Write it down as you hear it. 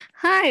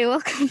Hi,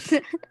 welcome to.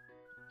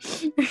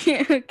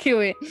 Okay,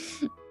 wait.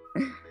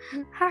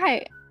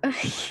 Hi.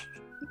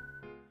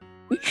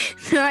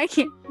 No, I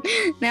can't.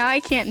 Now I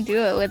can't do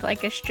it with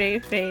like a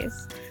straight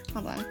face.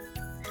 Hold on.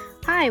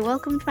 Hi,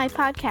 welcome to my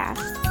podcast.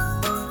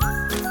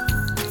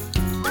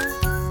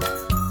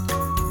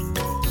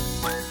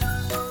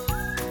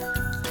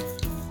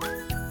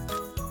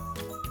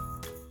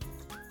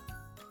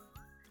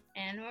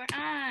 And we're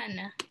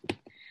on.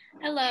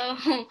 Hello.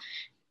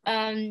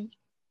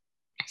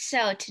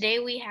 So today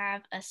we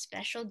have a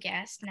special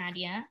guest,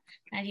 Nadia.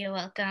 Nadia,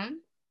 welcome.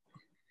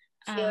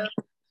 Yeah.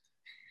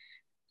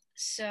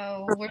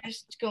 So we're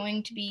just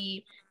going to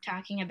be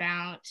talking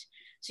about.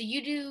 So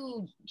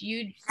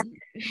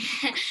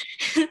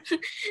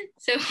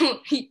so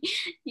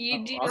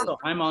you do. Also,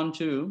 I'm on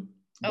too,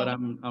 but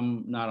Oh.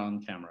 I'm not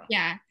on camera.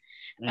 Yeah.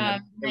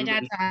 And My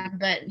dad's on,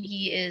 but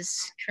he is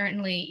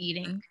currently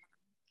eating.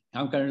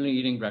 I'm currently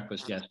eating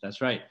breakfast. Yes, that's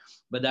right.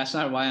 But that's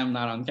not why I'm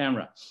not on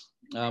camera.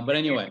 But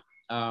anyway,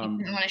 He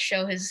didn't want to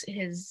show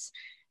his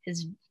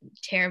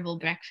terrible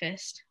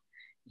breakfast.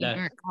 He that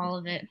burnt all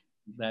of it.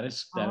 that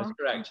is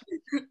correct.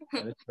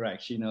 That is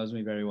correct. She knows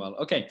me very well.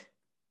 Okay,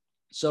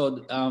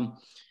 so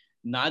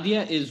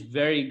Nadia is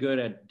very good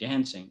at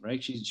dancing,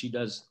 right? She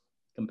does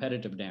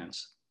competitive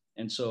dance,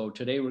 and so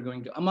today we're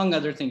going to, among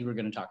other things, we're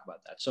going to talk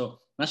about that.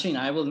 So Nasreen,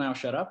 I will now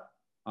shut up.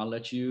 I'll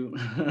let you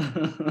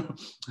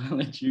I'll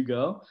let you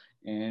go,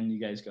 and you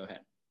guys go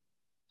ahead.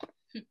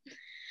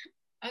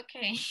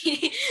 Okay.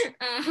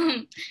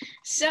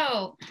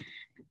 So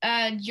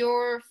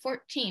you're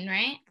 14,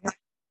 right?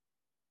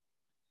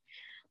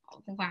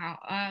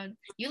 Wow.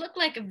 You look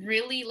like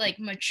really like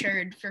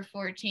matured for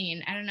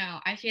 14. I don't know.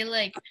 I feel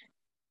like,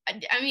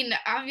 I mean,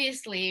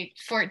 obviously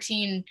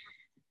 14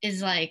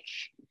 is like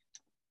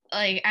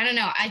I don't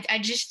know. I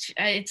just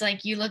it's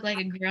like you look like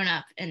a grown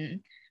up and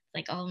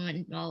like all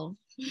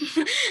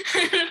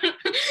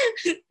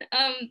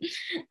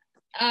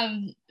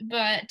um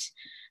but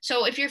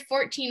so if you're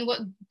 14,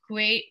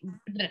 grade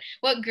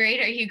what grade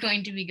are you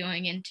going to be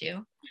going into?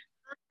 I'm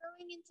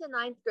going into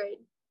 9th grade.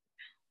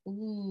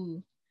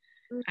 Ooh.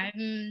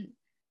 I'm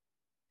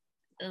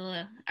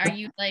are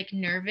you like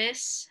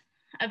nervous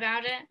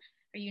about it?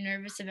 Are you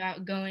nervous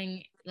about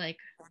going like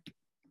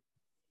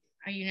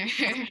are you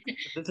nervous?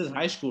 This is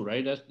high school,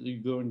 right? That's you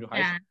go into high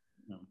Yeah. school.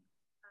 No.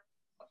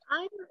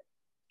 I'm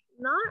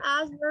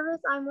not as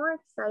nervous. I'm more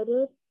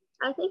excited.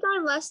 I think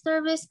I'm less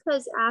nervous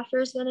because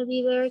Asher's going to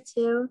be there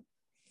too.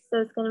 So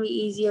it's going to be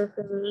easier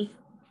for me.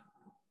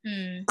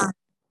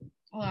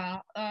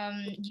 Well,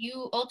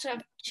 you also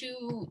have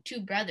two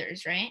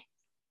brothers, right?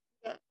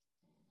 Yeah.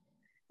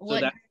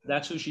 What? So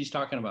that's who she's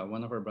talking about.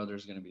 One of her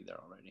brothers is going to be there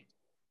already.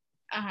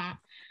 Uh-huh.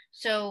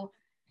 So,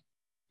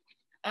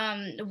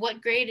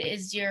 what grade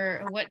is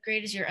your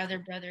other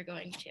brother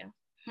going to?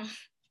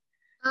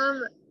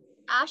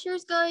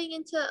 Asher's going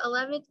into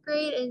 11th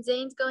grade and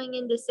Zane's going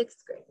into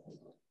 6th grade.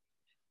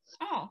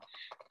 Oh,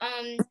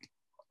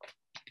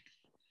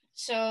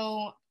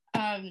 so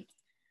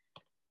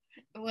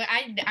well,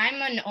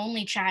 I'm an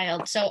only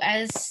child, so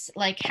as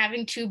like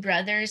having two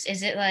brothers,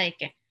 is it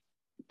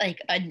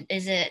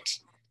is it,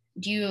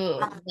 do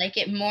you like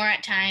it more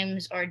at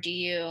times, or do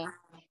you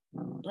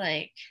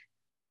like?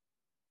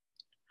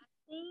 I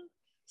think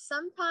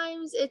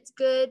sometimes it's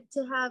good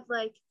to have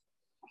like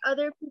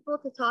other people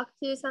to talk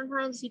to.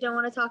 Sometimes you don't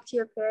want to talk to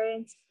your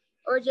parents,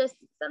 or just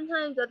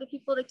sometimes other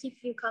people to keep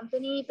you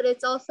company, but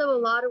it's also a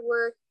lot of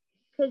work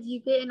because you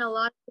get in a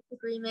lot of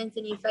disagreements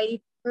and you fight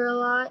each other a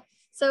lot.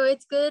 So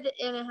it's good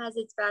and it has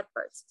its bad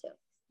parts too.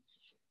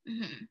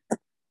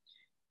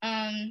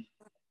 Mm-hmm.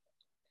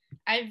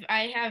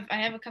 I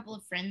have a couple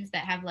of friends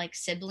that have like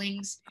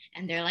siblings,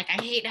 and they're like,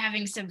 I hate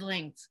having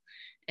siblings,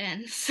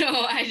 and so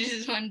I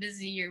just wanted to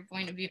see your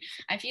point of view.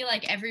 I feel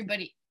like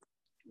everybody,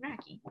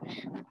 Rocky,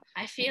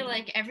 I feel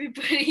like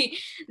everybody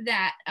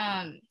that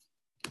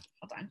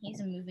hold on,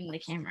 he's moving the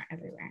camera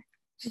everywhere.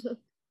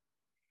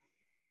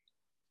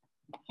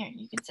 Here,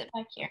 you can sit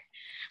back here.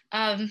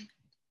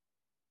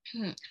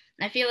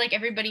 I feel like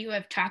everybody who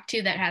I've talked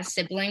to that has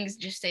siblings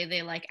just say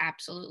they like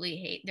absolutely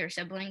hate their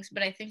siblings,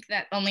 but I think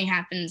that only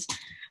happens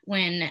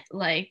when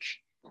like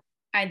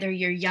either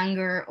you're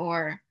younger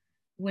or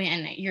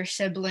when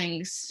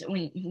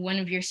when one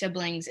of your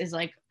siblings is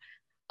like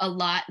a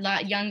lot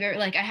younger.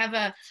 Like I have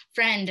a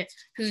friend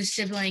whose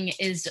sibling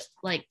is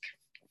like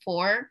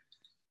 4,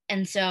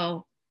 and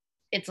so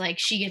it's like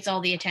she gets all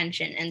the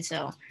attention, and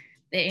so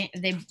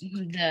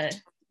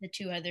the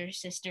two other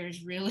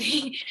sisters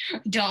really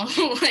don't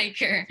like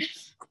her.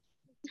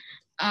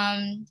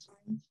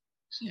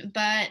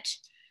 But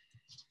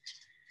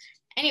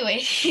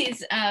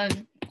anyways,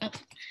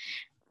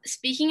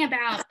 speaking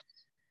about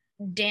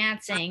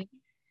dancing,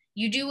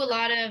 you do a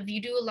lot of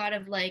you do a lot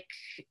of like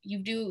you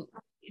do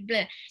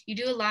you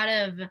do a lot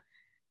of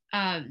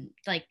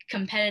like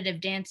competitive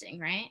dancing,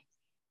 right?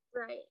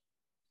 Right.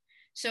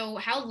 So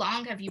how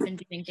long have you been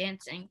doing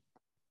dancing?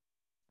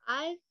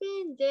 I've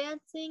been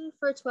dancing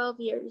for 12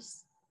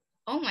 years.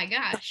 Oh my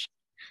gosh.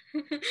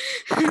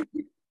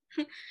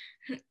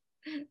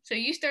 So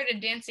you started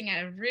dancing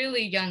at a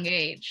really young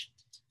age.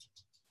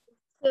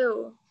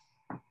 2.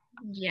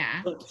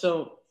 Yeah.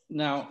 So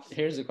now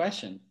here's the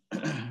question,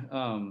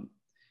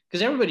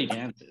 because everybody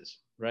dances,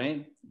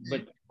 right?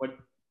 But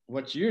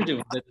what you're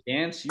doing, the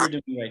dance you're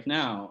doing right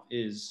now,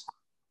 is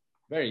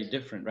very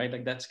different, right?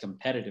 Like that's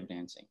competitive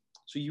dancing.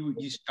 So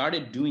you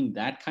started doing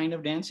that kind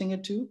of dancing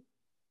at 2,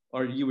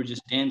 or you were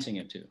just dancing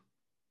at 2?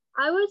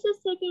 I was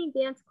just taking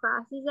dance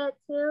classes at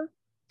 2.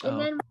 And Oh,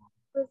 then when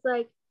I was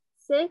like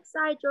 6,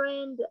 I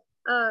joined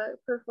a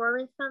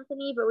performance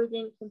company, but we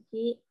didn't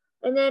compete.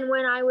 And then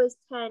when I was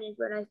 10 is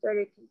when I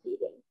started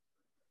competing.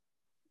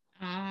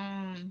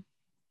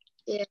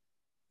 Yeah.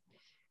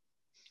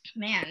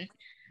 Man,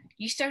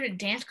 you started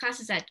dance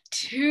classes at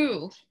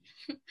 2.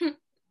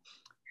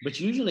 but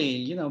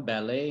usually,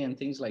 ballet and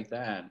things like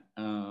that,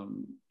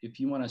 if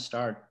you want to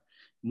start,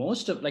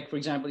 most of, like, for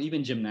example,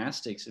 even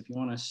gymnastics, if you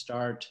want to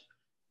start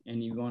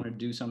and you want to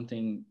do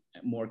something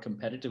more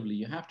competitively,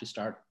 you have to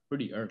start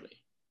pretty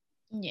early.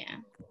 Yeah.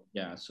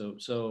 Yeah.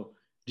 So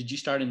did you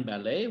start in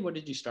ballet? What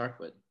did you start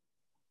with?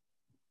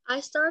 I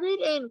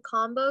started in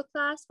combo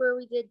class where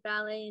we did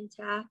ballet and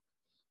tap.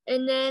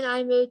 And then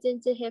I moved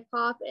into hip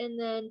hop. And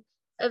then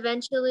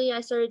eventually I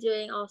started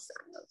doing all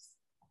styles.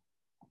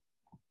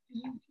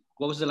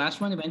 What was the last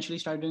one? Eventually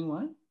started doing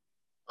what?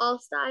 All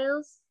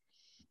styles.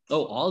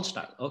 Oh, all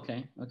style.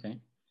 Okay.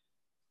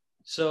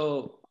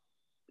 So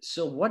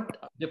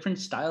what different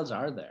styles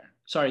are there?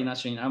 Sorry,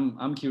 Nasreen,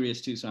 I'm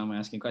curious too, so I'm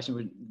asking a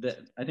question. But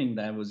I think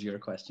that was your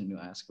question to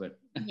ask, but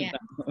Yeah.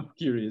 I'm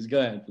curious. Go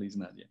ahead, please,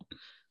 Nadia.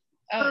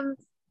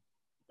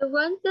 The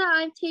ones that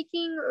I'm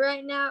taking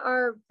right now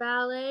are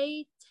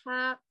ballet,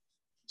 tap,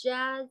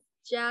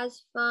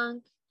 jazz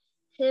funk,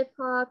 hip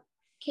hop,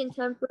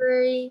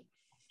 contemporary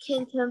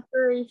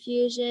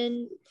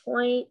fusion,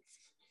 points.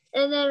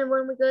 And then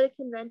when we go to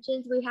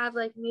conventions, we have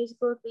like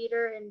musical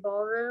theater and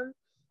ballroom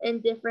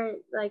and different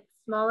like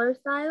smaller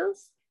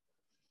styles.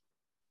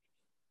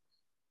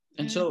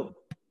 And so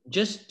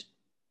just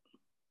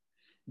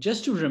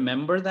to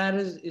remember that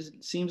is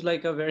seems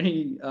like a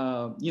very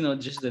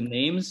just the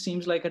names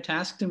seems like a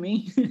task to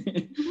me.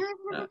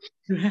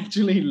 To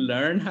actually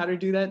learn how to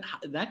do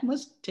that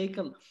must take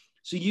a.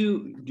 So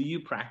do you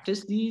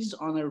practice these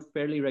on a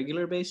fairly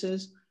regular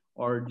basis,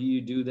 or do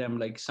you do them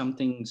like some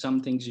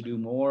things you do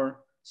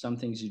more, some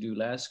things you do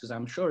less? Because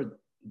I'm sure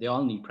they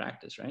all need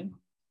practice, right?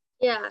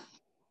 Yeah,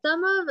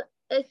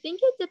 I think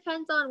it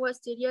depends on what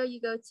studio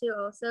you go to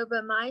also,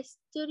 but my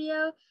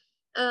studio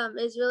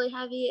is really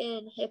heavy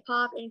in hip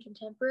hop and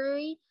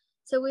contemporary.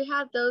 So we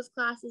have those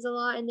classes a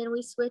lot, and then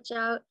we switch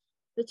out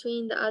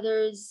between the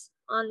others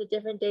on the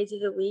different days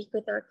of the week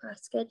with our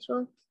class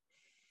schedule.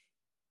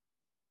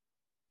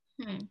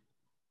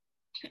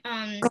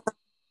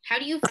 How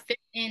do you fit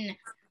in?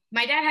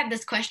 My dad had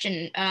this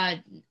question.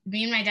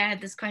 Me and my dad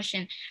had this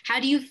question. How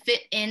do you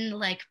fit in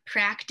like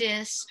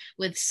practice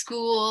with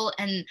school,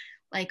 and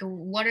like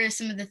what are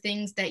some of the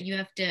things that you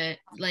have to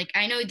like?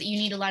 I know that you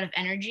need a lot of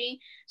energy,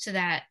 so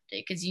that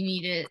because you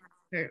need it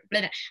for.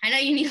 But I know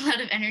you need a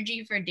lot of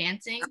energy for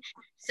dancing.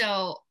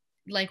 So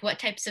like, what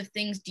types of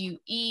things do you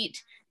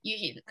eat?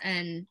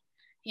 And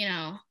you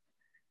know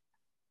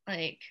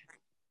like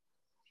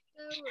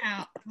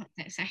how?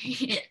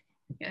 Sorry.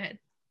 Go ahead.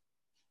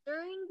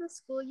 During the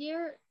school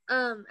year,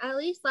 at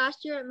least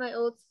last year at my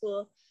old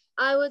school,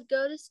 I would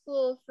go to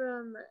school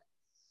from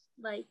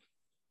like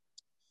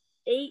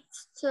 8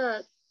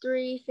 to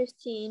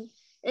 3:15,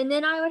 and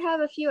then I would have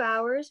a few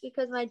hours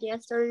because my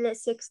dance started at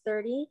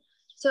 6:30,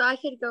 so I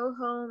could go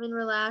home and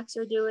relax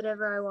or do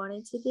whatever I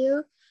wanted to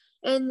do.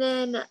 And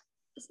then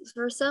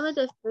for some of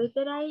the food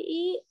that I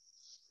eat,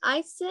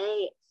 I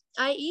say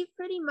I eat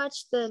pretty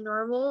much the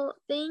normal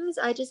things.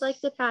 I just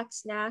like to pack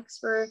snacks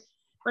for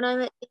when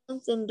I'm at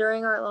dance and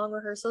during our long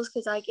rehearsals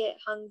because I get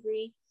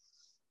hungry.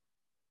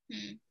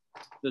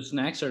 The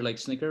snacks are like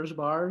Snickers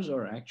bars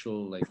or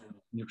actual like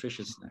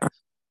nutritious snacks?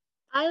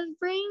 I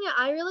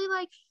really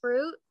like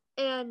fruit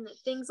and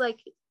things like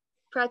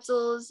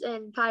pretzels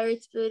and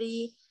Pirates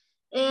Booty,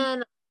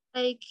 and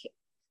like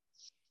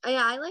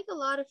I like a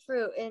lot of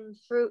fruit and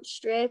fruit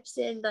strips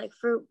and like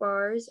fruit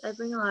bars. I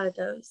bring a lot of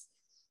those.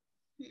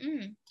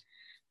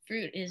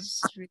 Fruit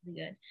is really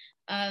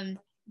good.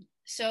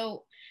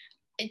 So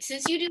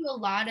since you do a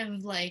lot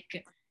of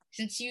like,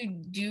 since you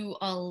do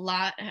a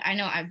lot, I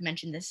know I've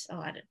mentioned this a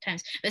lot of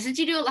times, but since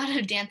you do a lot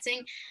of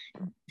dancing,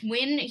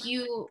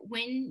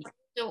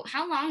 so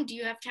how long do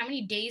you have, how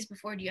many days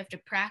before do you have to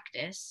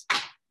practice?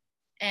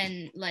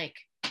 And like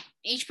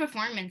each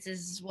performance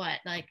is what,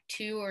 like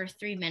 2 or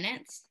 3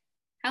 minutes?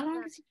 How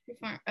long is each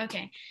performance?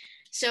 Okay.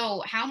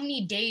 So how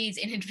many days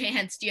in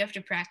advance do you have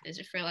to practice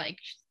for like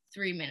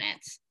 3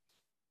 minutes?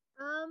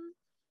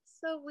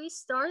 So we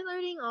start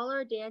learning all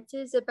our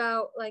dances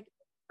about like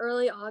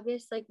early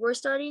August. Like we're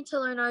starting to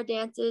learn our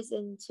dances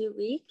in 2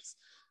 weeks.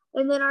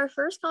 And then our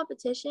first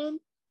competition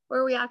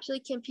where we actually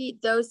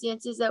compete those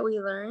dances that we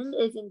learned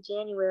is in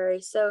January.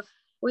 So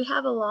we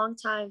have a long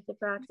time to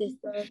practice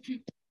there.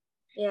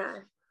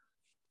 Yeah.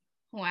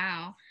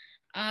 Wow.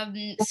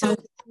 So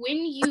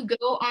when you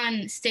go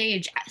on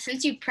stage,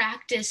 since you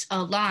practice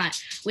a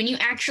lot, when you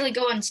actually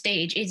go on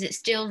stage, is it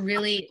still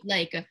really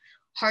like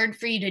hard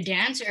for you to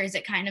dance, or is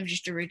it kind of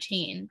just a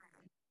routine?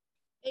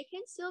 It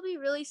can still be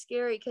really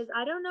scary because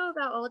I don't know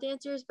about all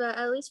dancers, but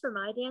at least for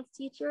my dance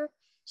teacher,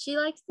 she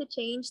likes to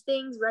change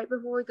things right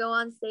before we go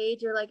on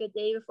stage, or like a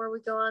day before we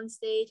go on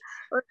stage,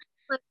 or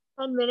like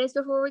 10 minutes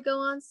before we go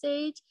on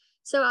stage.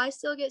 So I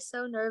still get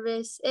so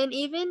nervous. And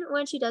even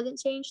when she doesn't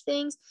change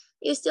things,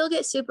 you still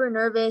get super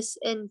nervous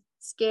and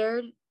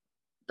scared,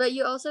 but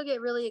you also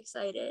get really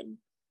excited.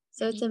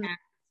 So it's Yeah.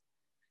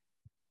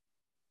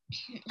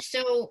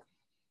 So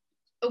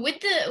with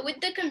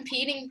the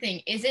competing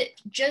thing, is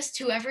it just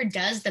whoever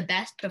does the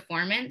best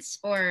performance,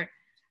 or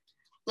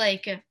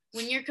like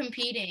when you're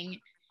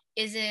competing,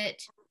 is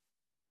it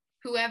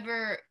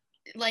whoever,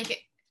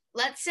 like,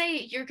 let's say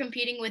you're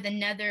competing with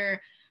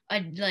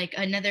like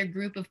another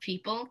group of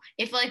people,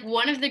 if like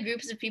one of the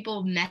groups of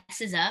people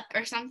messes up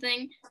or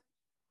something,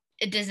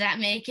 does that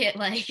make it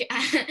like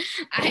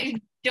I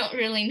don't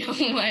really know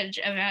much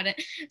about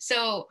it,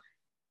 so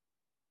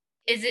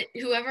is it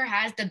whoever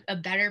has a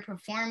better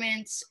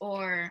performance,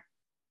 or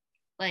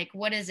like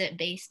what is it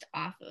based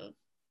off of?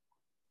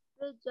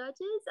 the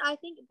judges, I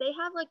think they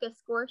have like a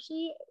score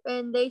sheet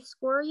and they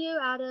score you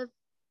out of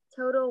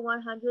total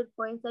 100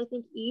 points, I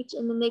think, each.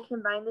 And then they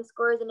combine the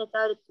scores and it's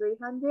out of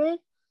 300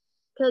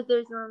 because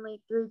there's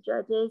normally 3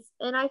 judges.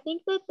 And I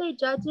think that they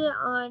judge it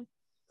on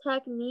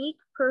technique,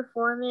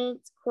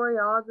 performance,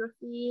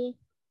 choreography,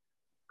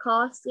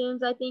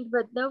 costumes, I think,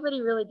 but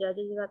nobody really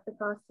judges about the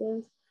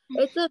costumes.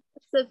 It's a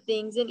mix of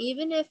things. And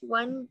even if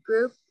one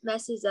group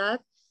messes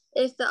up,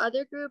 if the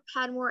other group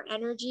had more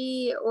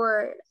energy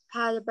or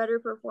had a better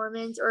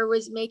performance or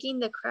was making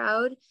the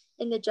crowd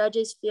and the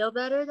judges feel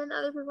better than the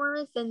other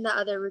performance, then the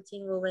other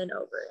routine will win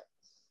over it.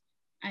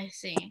 I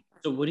see.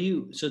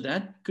 So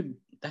that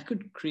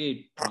could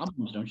create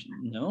problems, don't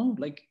you know?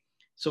 Like,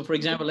 so for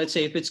example, let's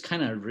say if it's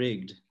kind of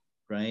rigged,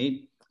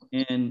 right?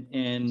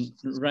 And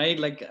right,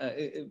 like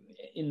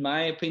in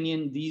my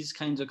opinion, these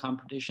kinds of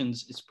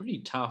competitions, it's pretty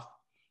tough.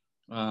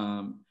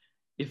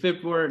 If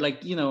it were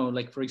like,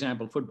 like for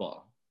example,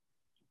 football,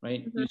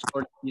 right?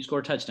 Mm-hmm. You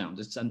score touchdowns.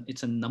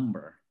 It's a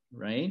number,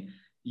 right?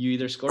 You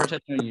either score a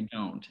touchdown or you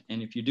don't,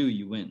 and if you do,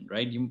 you win,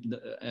 right?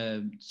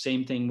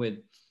 Same thing with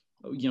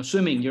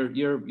swimming.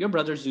 Your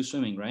brothers do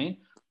swimming, right?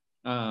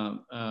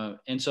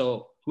 And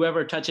so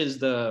whoever touches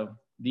the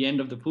end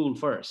of the pool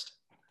first,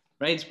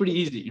 right? It's pretty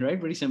easy, right?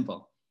 Pretty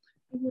simple.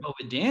 Mm-hmm. But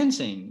with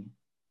dancing,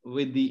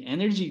 with the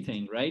energy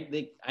thing, right?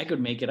 I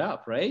could make it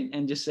up, right?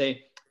 And just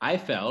say, I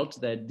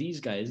felt that these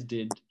guys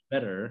did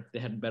better. They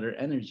had better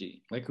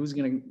energy. Like, who's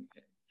gonna?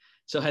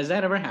 So has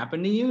that ever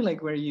happened to you?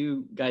 Like where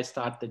you guys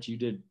thought that you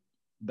did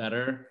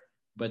better,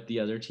 but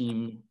the other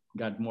team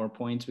got more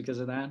points because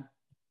of that?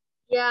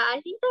 Yeah, I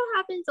think that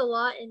happens a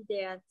lot in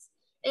dance.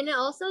 And it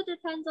also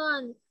depends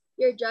on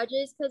your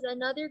judges because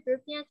another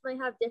group dance might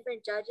have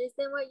different judges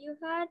than what you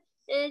had.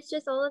 And it's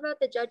just all about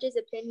the judge's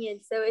opinion.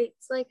 So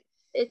it's like,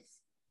 it's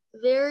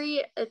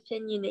very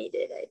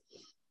opinionated, I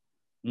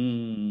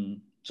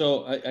think.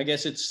 So I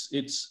guess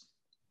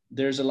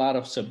there's a lot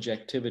of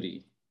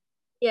subjectivity.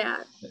 Yeah.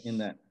 In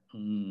that.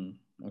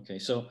 Okay.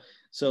 So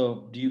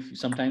do you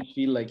sometimes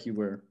feel like you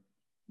were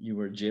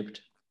gypped?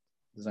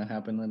 Does that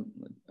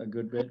happen a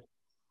good bit?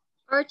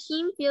 Our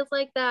team feels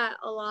like that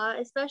a lot,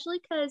 especially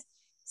because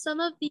some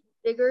of the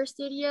bigger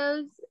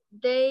studios,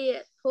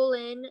 they pull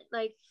in,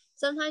 like,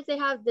 sometimes they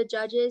have the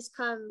judges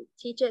come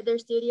teach at their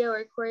studio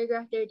or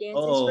choreograph their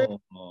dances for them.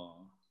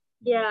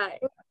 Yeah.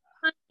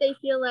 They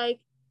feel like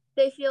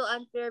they feel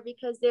unfair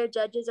because their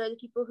judges are the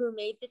people who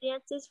made the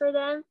dances for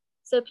them.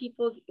 So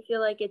people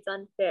feel like it's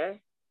unfair.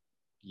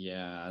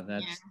 Yeah,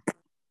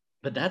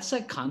 but that's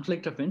a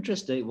conflict of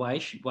interest.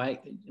 Why? I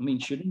mean,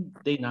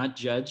 shouldn't they not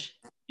judge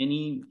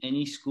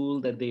any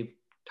school that they've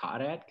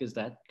taught at? Because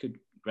that could,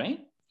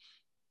 right?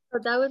 So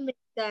that would make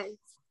sense.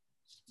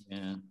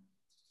 Yeah.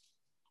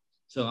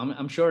 So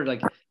I'm sure,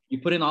 like, you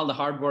put in all the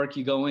hard work,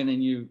 you go in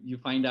and you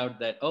find out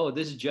that, oh,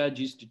 this judge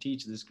used to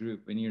teach this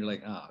group, and you're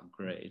like, oh,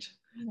 great.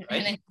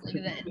 Right? And it's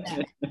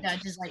like that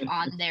judge is like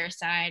on their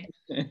side.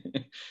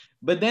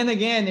 But then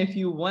again, if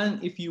you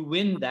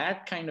win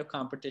that kind of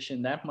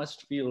competition, that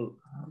must feel,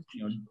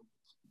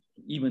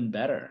 even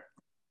better.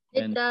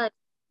 It does.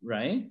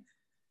 Right?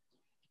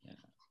 Yeah.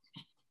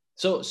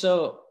 So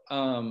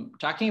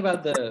talking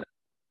about the,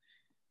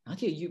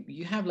 okay,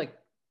 you have like,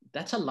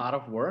 that's a lot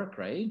of work,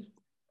 right?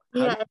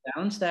 How do you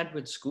balance that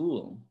with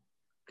school?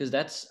 Because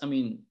that's, I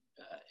mean,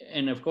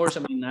 and of course,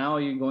 I mean, now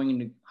you're going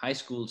into high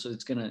school, so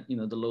it's gonna,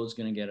 the load's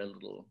gonna get a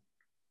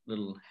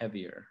little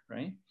heavier,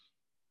 right?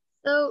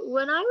 So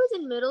when I was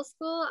in middle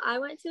school, I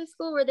went to a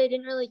school where they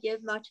didn't really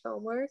give much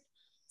homework.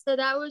 So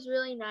that was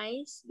really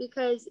nice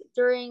because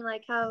during,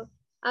 like, how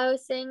I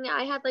was saying,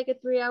 I had like a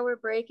 3-hour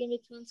break in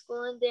between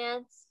school and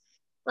dance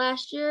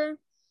last year.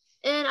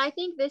 And I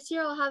think this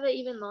year I'll have an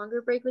even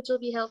longer break, which will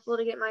be helpful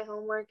to get my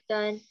homework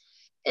done.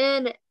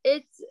 And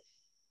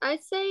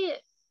I'd say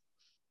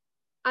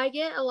I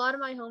get a lot of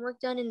my homework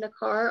done in the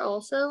car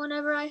also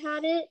whenever I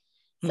had it.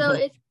 So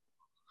it's,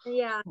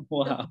 yeah.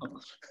 Wow.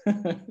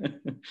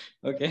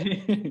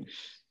 Okay.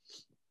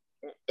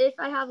 If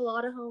I have a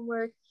lot of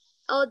homework,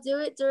 I'll do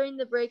it during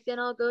the break, then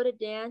I'll go to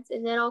dance,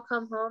 and then I'll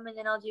come home and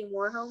then I'll do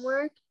more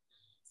homework.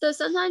 So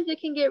sometimes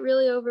it can get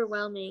really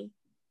overwhelming.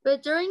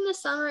 But during the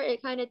summer,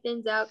 it kind of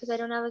thins out because I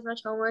don't have as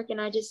much homework and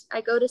I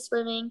go to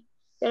swimming,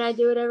 then I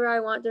do whatever I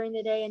want during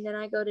the day, and then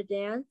I go to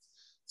dance.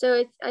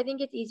 So I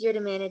think it's easier to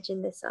manage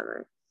in the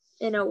summer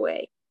in a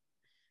way.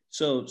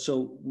 So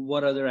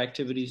what other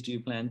activities do you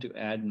plan to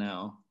add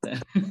now?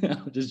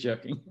 I'm just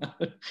joking.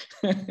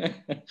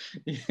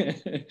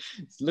 It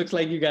looks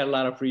like you got a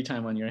lot of free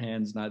time on your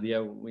hands,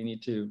 Nadia. We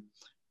need to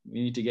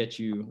get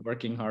you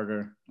working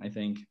harder, I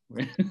think.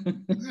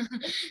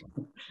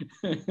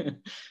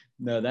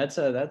 No, that's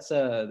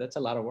a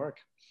lot of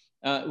work.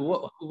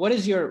 What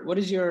is your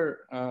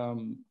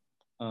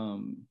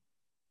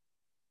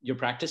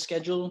practice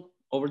schedule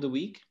over the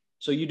week?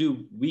 So you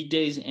do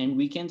weekdays and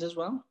weekends as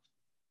well?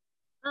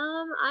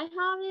 I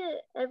have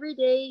it every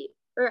day,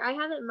 or I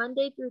have it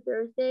Monday through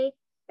Thursday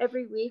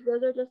every week.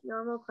 Those are just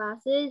normal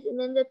classes. And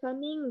then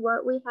depending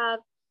what we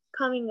have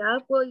coming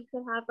up, well, you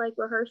can have like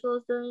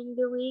rehearsals during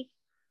the week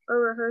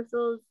or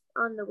rehearsals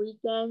on the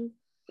weekends.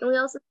 And we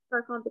also have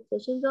our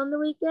competitions on the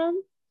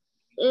weekend.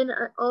 And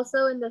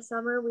also in the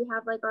summer, we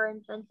have like our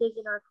intensives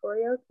and our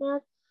choreo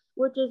camp,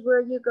 which is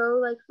where you go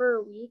like for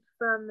a week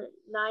from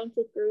 9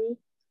 to 3,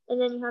 and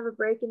then you have a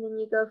break, and then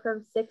you go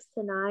from 6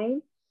 to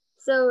 9.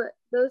 So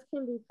those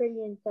can be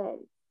pretty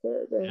intense.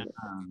 Yeah,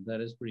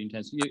 that is pretty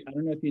intense. I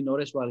don't know if you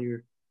noticed while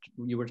you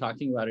were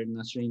talking about it,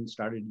 Nasreen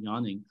started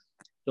yawning.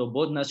 So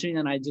both Nasreen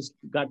and I just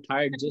got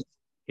tired just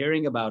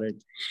hearing about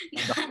it.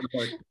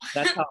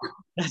 That's how.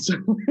 That's.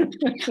 No,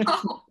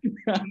 no.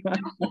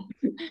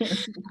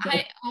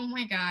 Oh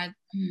my God.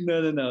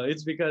 No.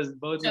 It's because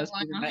both So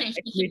Nasreen and I annoying.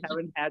 actually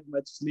haven't had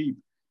much sleep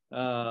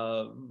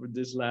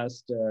this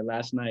last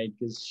night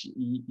because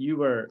you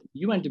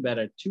went to bed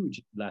at 2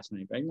 last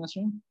night, right,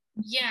 Nasreen?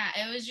 Yeah,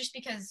 it was just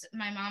because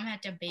my mom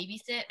had to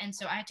babysit, and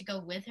so I had to go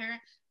with her,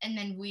 and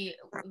then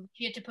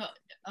she had to put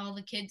all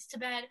the kids to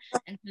bed,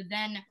 and so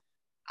then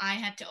I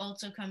had to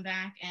also come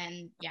back,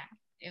 and yeah,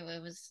 it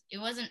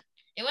wasn't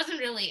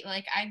really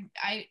like I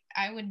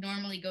would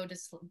normally go to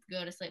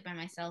sleep by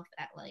myself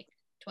at like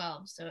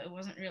 12, so it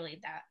wasn't really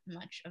that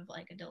much of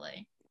like a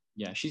delay.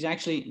 Yeah, she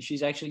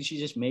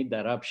just made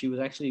that up. She was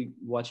actually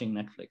watching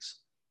Netflix,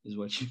 is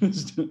what she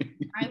was doing.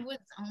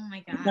 Oh my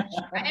gosh,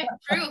 I have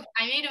proof.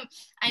 I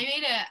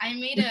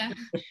made a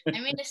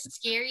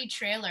scary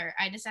trailer.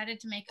 I decided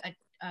to make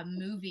a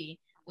movie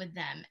with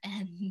them,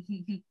 and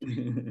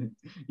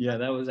Yeah,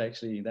 that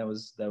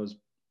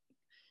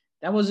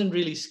wasn't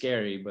really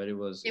scary, but it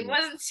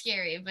wasn't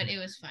scary, but it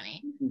was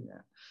funny.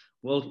 Yeah,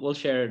 we'll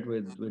share it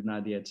with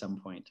Nadia at some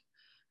point.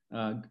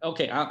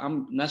 Okay,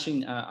 I'm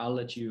Nasreen. I'll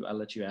let you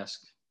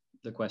ask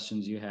the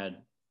questions you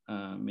had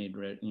made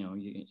ready.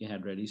 You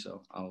had ready.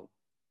 So I'll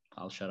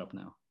shut up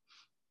now.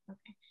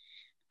 Okay.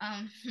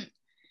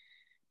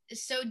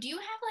 So do you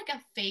have like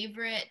a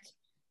favorite,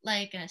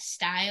 like a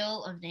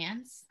style of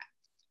dance?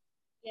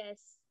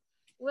 Yes.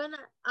 When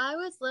I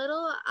was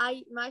little,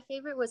 my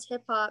favorite was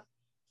hip hop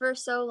for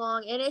so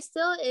long, and it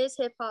still is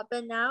hip hop,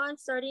 but now I'm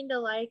starting to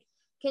like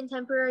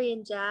contemporary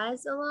and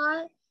jazz a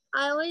lot.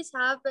 I always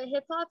have, but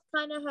hip hop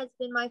kind of has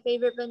been my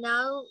favorite, but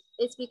now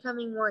it's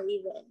becoming more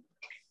even.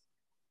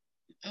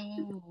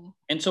 Oh.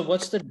 And so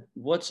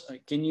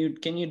can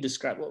you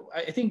describe? Well,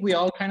 I think we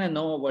all kind of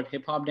know what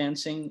hip hop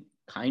dancing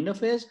kind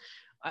of is.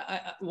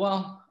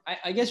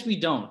 I guess we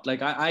don't.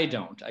 Like I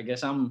don't. I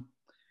guess I'm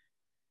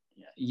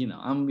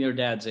your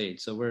dad's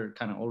age, so we're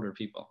kind of older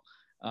people.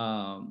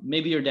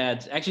 Maybe your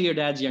dad's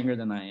younger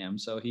than I am,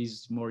 so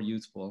he's more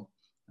youthful.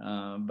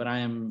 But I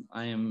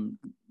am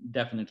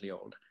definitely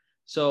old.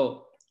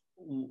 So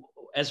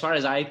as far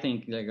as I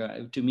think,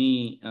 like to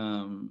me,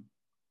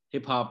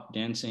 hip hop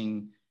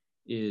dancing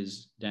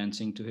is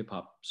dancing to hip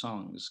hop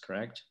songs,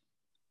 correct?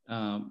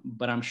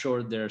 But I'm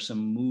sure there are some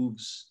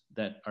moves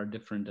that are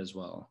different as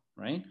well,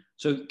 right?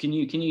 So can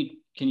you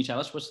tell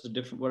us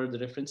what are the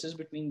differences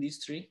between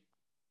these three?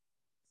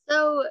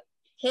 So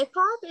hip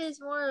hop is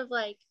more of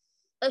like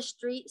a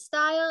street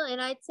style, and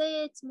I'd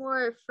say it's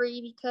more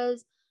free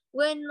because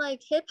when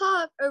like hip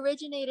hop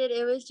originated,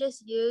 it was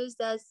just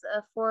used as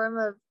a form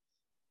of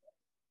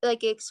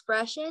like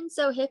expression.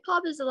 So hip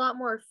hop is a lot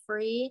more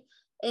free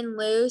and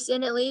loose,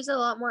 and it leaves a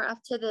lot more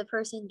up to the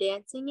person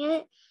dancing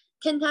it.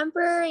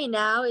 Contemporary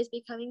now is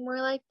becoming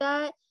more like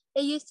that.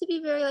 It used to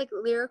be very like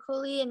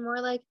lyrically and more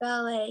like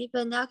ballet,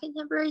 but now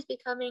contemporary is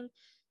becoming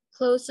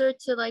closer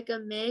to like a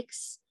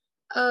mix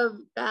of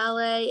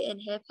ballet and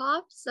hip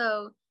hop.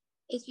 So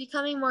it's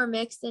becoming more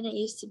mixed than it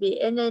used to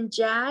be. And then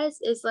jazz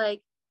is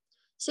like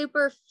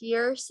super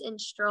fierce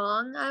and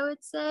strong, I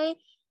would say.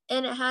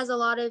 And it has a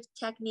lot of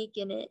technique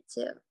in it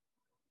too.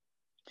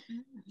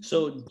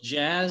 So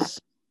jazz,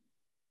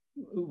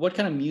 what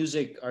kind of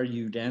music are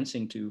you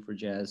dancing to for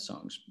jazz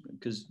songs?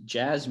 Because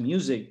jazz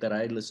music that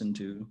I listen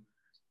to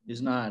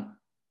is not,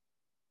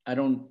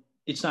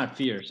 it's not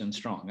fierce and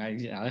strong.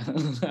 Yeah,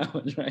 that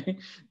was right.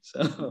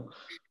 So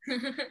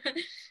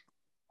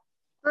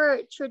For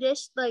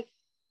tradition, like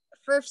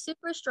for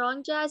super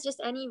strong jazz, just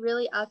any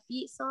really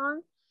upbeat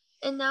song.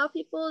 And now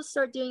people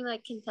start doing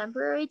like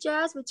contemporary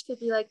jazz, which could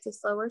be like the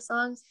slower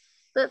songs.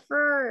 But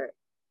for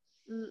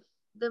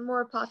the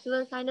more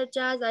popular kind of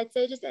jazz, I'd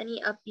say just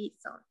any upbeat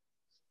song.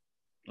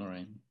 all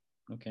right,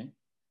 okay.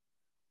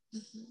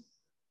 Mm-hmm.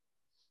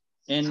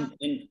 And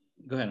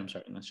go ahead. I'm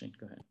sorry, Nasreen.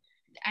 Go ahead.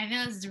 I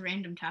know this is a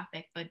random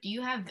topic, but do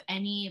you have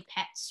any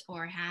pets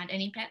or had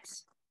any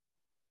pets?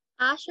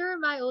 Asher,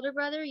 my older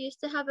brother, used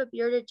to have a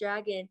bearded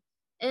dragon,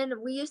 and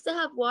we used to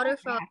have water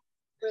frogs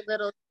when we were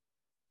little,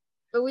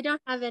 but we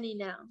don't have any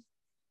now.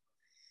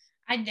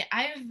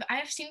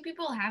 I've seen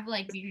people have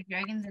like bearded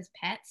dragons as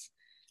pets,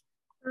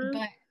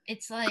 but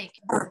it's like,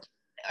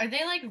 are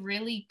they like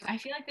really? I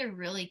feel like they're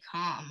really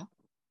calm.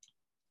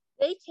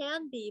 They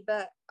can be,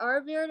 but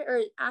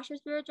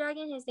Asher's bearded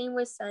dragon, his name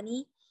was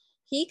Sunny.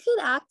 He could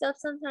act up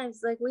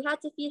sometimes. Like we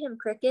had to feed him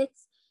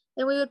crickets,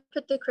 and we would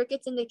put the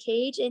crickets in the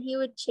cage, and he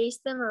would chase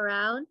them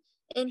around,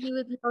 and he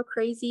would go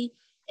crazy.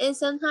 And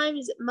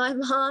sometimes my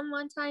mom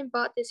one time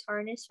bought this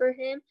harness for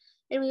him,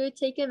 and we would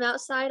take him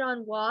outside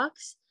on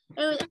walks,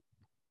 and with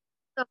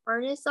the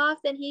harness off,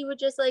 then he would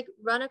just like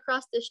run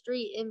across the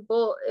street and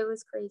bolt. It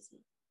was crazy.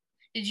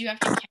 Did you have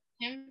to catch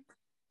him?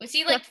 Was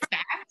he like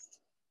fast?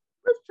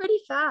 It was pretty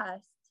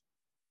fast.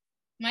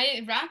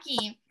 My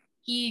Rocky,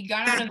 he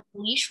got out of the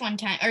leash one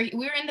time, or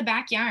we were in the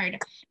backyard,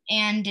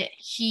 and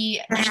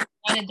he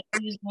decided that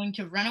he was going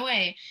to run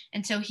away,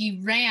 and so he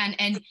ran,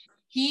 and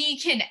he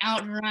can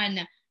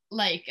outrun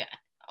like,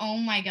 oh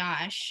my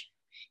gosh,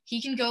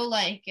 he can go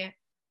like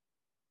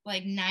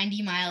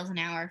 90 miles an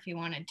hour if he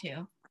wanted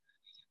to.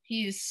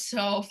 He is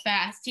so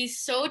fast. He's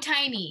so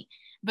tiny,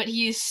 but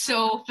he is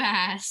so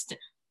fast.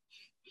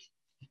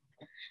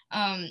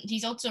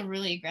 He's also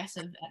really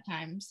aggressive at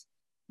times,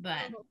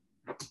 but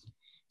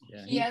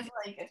yeah, he has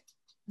like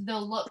the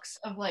looks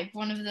of like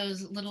one of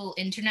those little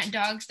internet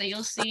dogs that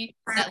you'll see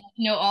that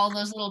know all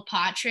those little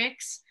paw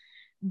tricks,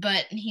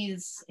 but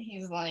he's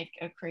like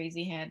a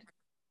crazy head.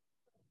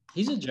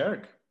 He's a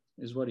jerk,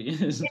 is what he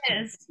is. He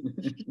is.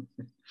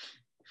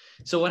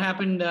 So what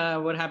happened?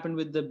 What happened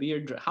with the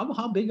beard?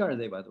 How big are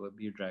they, by the way,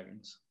 beard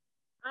dragons?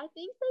 I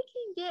think they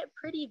can get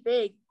pretty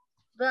big,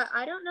 but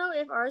I don't know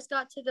if ours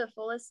got to the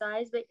fullest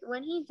size. But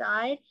when he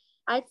died,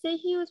 I'd say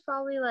he was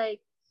probably like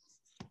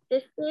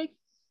this big.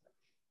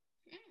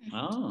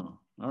 Oh,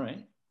 all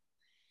right.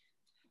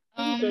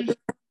 So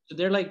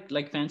they're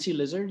like fancy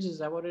lizards. Is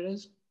that what it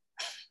is?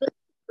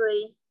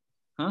 Basically.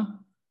 Huh?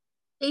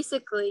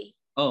 Basically.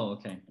 Oh,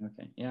 okay.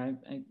 Yeah,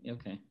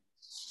 okay.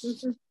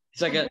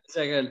 It's like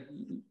a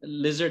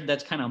lizard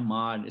that's kind of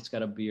mod. It's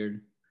got a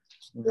beard.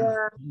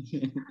 Yeah.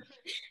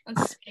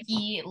 A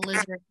sticky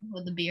lizard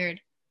with a beard.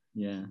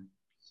 Yeah.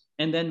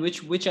 And then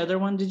which other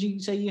one did you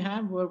say you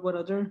have? What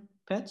other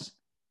pets?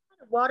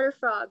 Water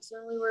frogs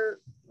when we were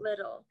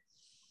little.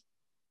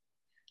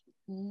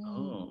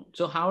 Oh,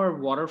 so how are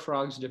water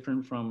frogs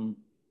different from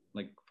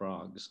like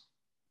frogs?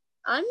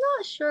 I'm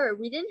not sure.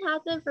 We didn't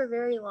have them for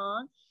very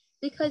long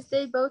because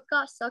they both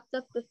got sucked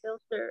up the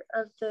filter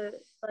of the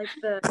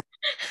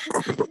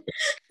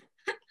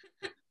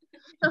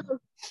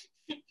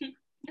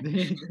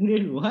They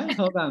did what?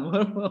 Hold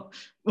on.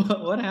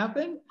 What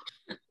happened?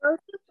 Both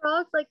the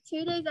frogs, like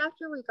 2 days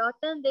after we got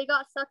them, they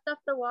got sucked up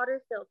the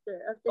water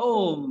filter of the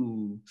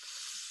Oh,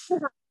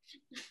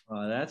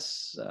 well,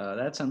 that's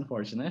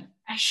unfortunate.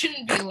 I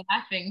shouldn't be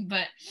laughing,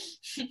 but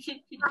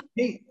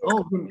Hey,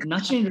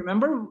 Nasreen,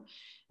 remember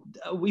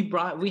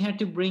we had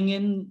to bring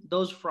in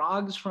those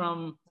frogs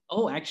from,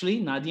 actually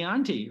Nadia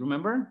auntie,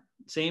 remember?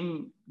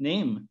 Same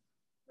name.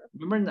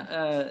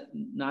 Remember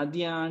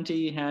Nadia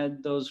auntie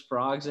had those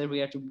frogs that we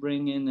had to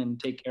bring in and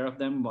take care of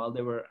them while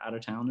they were out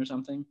of town or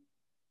something?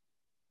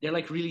 They're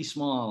like really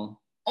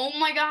small. oh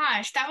my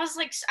gosh, that was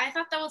like, I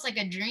thought that was like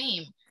a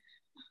dream.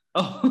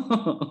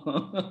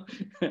 Oh,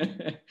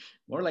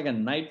 more like a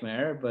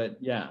nightmare, but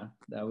yeah,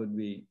 that would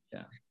be,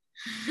 yeah.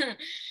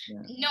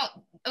 Yeah. No,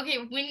 okay.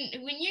 When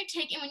you're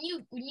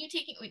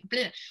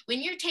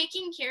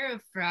taking care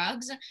of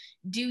frogs,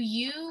 do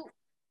you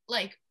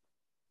like?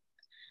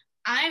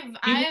 She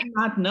would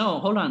not know.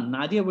 Hold on,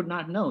 Nadia would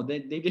not know. They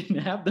didn't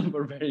have them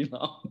for very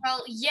long.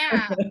 Well,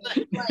 yeah,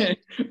 but like,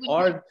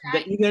 or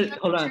either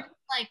hold on,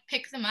 like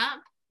pick them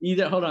up.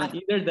 Either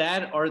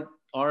that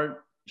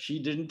or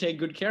she didn't take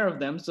good care of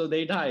them, so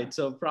they died.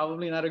 So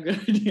probably not a good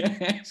idea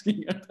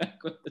asking her that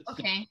question.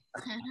 Okay,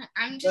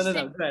 I'm just no.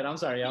 Go ahead. I'm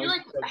sorry. I feel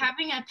like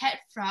having a pet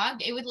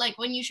frog, it would like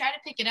when you try to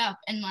pick it up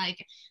and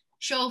like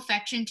show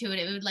affection to it,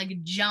 it would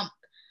like jump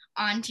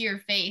onto your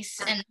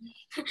face and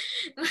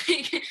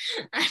like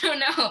I don't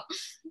know.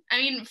 I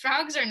mean,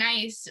 frogs are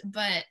nice,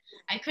 but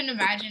I couldn't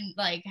imagine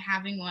like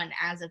having one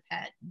as a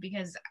pet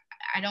because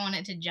I don't want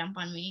it to jump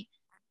on me.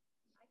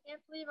 I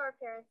can't believe our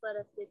parents let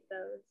us get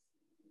those.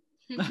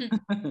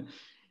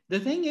 The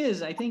thing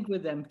is, I think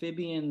with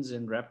amphibians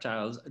and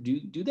reptiles,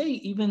 do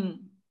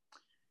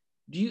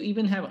do you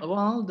even have,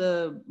 well,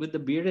 the with the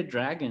bearded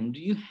dragon, do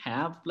you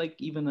have like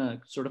even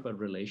a sort of a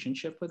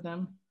relationship with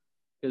them?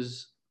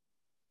 Because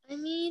I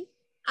mean,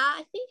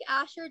 I think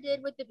Asher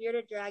did with the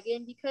bearded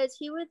dragon because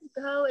he would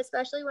go,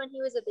 especially when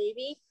he was a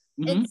baby,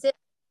 and sit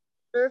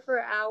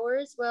for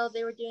hours while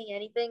they were doing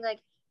anything. Like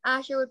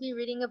Asher would be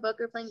reading a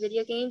book or playing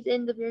video games,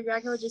 and the bearded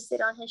dragon would just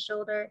sit on his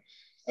shoulder.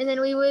 And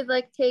then we would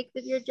like take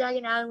the bearded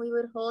dragon out and we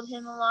would hold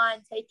him a lot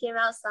and take him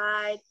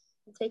outside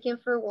and take him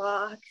for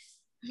walks.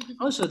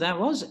 Oh, so that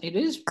was, it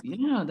is,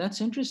 yeah,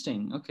 that's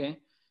interesting. Okay.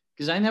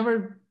 Because I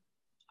never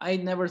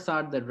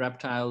thought that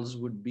reptiles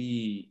would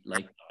be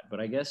like that,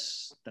 but I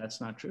guess that's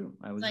not true.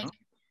 I was Like, wrong.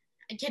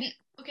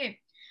 okay,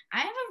 I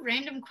have a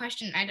random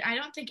question. I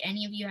don't think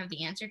any of you have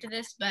the answer to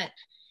this, but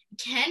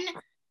can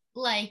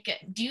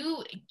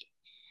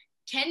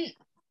can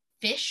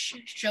fish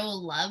show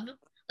love?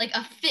 Like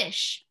a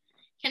fish,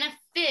 can a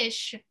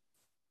fish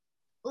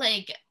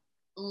like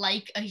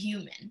a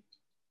human?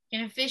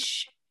 Can a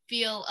fish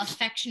feel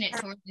affectionate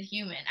towards a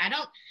human? I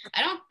don't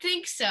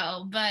think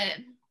so, but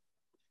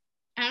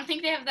I don't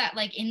think they have that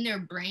like in their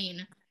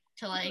brain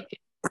to like.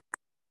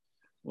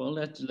 Well,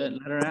 let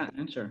her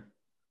answer.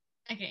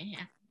 Okay,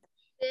 yeah.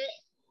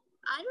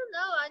 I don't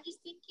know. I'm just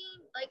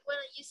thinking, like when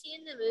you see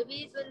in the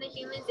movies, when the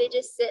humans they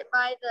just sit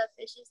by the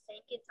fish's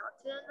tank and talk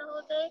to them the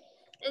whole day,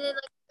 and then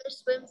like the fish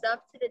swims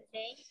up to the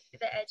tank, to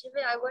the edge of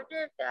it. I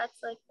wonder if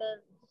that's like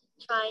them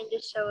trying to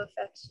show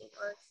affection,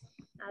 or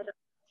I don't.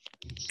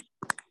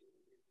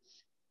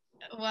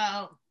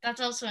 Well,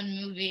 that's also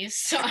in movies,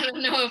 so I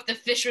don't know if the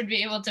fish would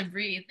be able to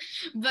breathe.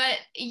 But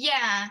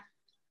yeah,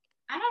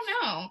 I don't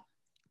know.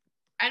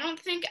 I don't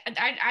think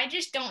I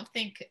just don't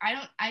think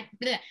I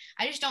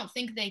just don't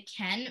think they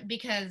can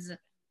because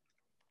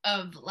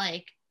of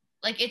like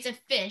it's a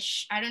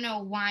fish. I don't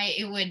know why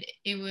it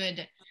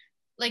would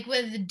like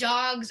with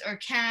dogs or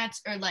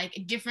cats or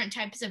like different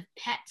types of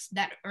pets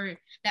that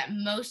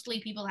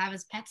mostly people have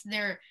as pets,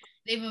 they've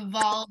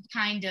evolved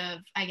kind of,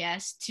 I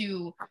guess,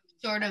 to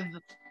sort of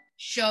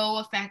show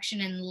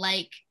affection and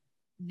like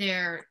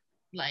they're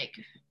like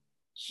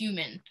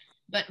human.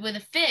 But with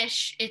a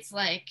fish, it's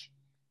like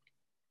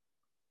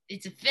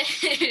it's a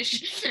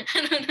fish.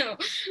 I don't know.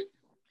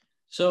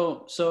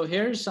 So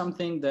here's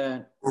something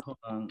that, hold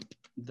on,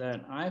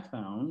 that I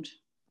found.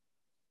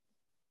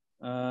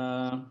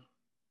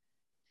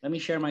 Let me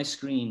share my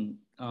screen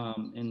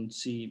and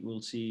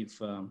we'll see if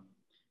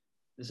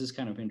this is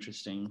kind of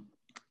interesting.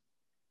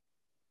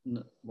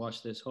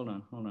 Watch this. Hold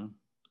on.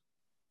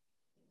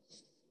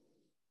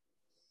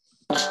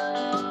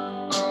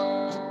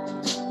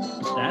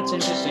 That's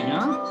interesting,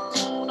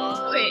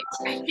 huh? Wait,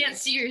 I can't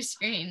see your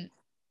screen.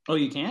 Oh,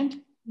 you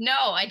can't? No,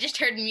 I just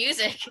heard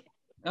music.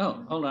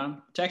 Oh, hold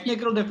on.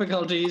 Technical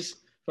difficulties,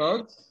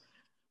 folks.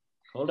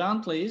 Hold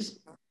on, please.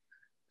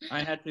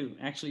 I had to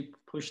actually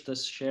push the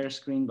share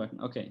screen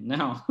button. Okay,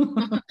 now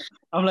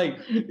I'm like,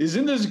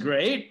 isn't this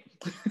great?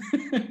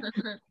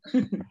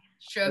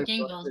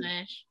 Stroking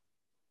goldfish.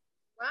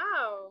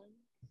 Wow.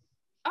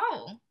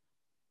 Oh.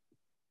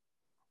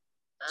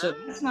 So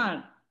that's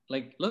not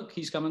like, look,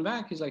 he's coming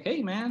back. He's like,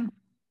 hey, man.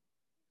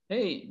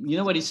 Hey, you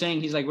know what he's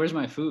saying? He's like, where's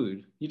my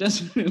food? He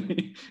doesn't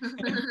really.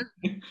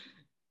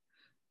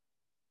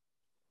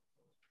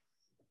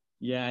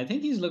 Yeah, I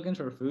think he's looking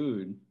for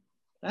food.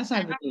 That's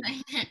not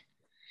really.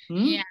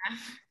 Yeah.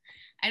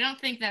 I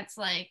don't think that's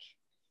like.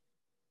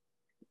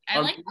 I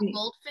like the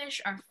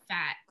goldfish are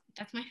fat.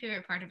 That's my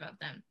favorite part about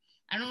them.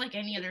 I don't like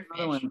any other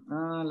fish.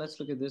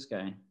 Let's look at this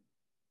guy.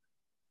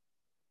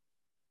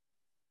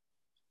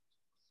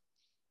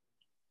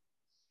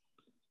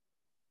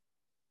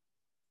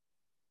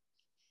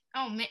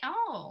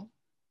 Oh.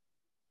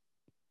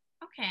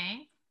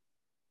 Okay.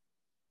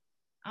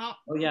 Oh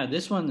yeah,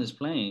 this one is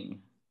playing.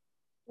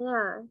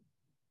 Yeah.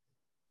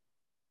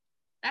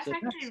 That's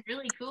actually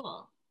really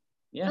cool.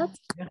 Yeah.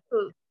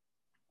 Cool.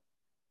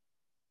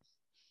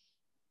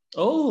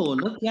 Oh,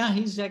 look, yeah,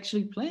 he's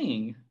actually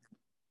playing.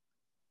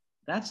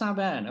 That's not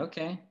bad.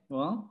 Okay,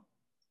 well,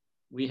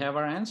 we have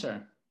our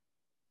answer.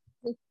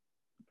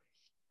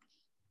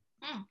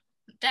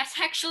 That's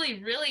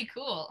actually really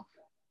cool.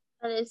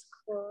 That is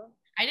cool.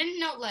 I didn't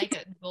know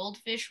like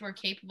goldfish were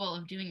capable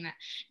of doing that.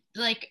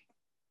 Like,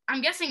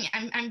 I'm guessing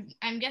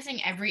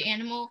every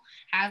animal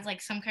has like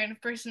some kind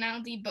of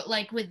personality, but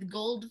like with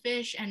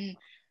goldfish and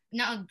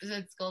not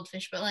it's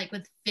goldfish, but like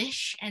with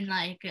fish and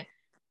like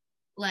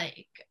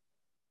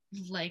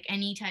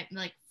any type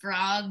like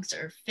frogs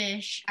or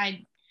fish,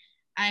 I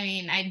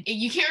mean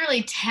you can't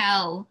really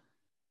tell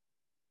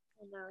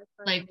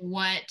like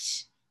what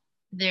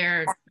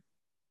they're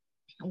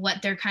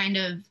kind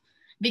of,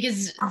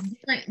 because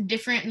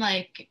different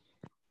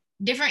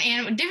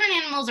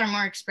animals are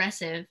more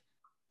expressive,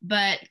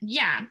 but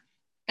yeah,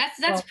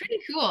 that's pretty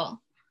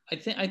cool. I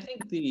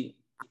think the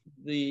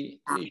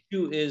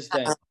issue is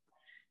that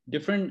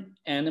different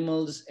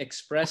animals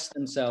express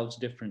themselves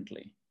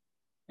differently,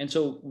 and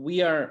so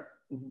we are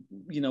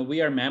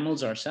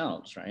mammals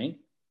ourselves, right?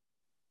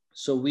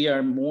 So we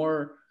are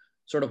more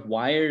sort of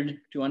wired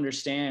to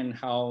understand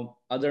how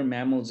other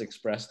mammals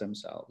express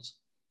themselves.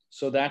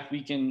 so that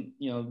we can,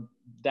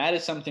 that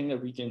is something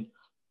that we can,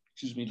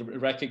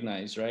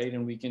 recognize, right?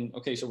 And we can,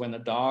 okay, so when a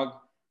dog,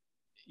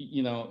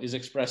 is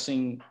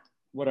expressing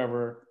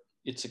whatever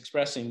it's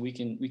expressing, we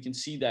can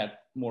see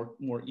that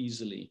more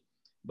easily.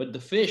 But the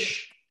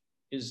fish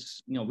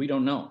is, we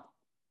don't know,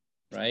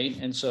 right?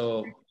 And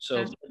so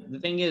the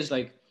thing is,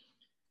 like,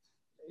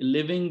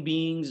 living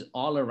beings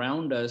all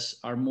around us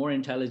are more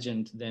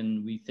intelligent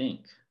than we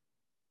think.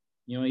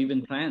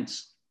 Even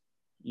plants,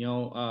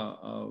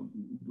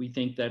 we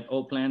think that,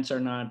 oh, plants are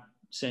not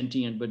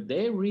sentient, but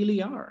they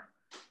really are.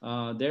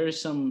 There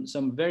is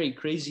some very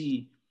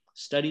crazy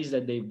studies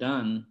that they've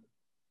done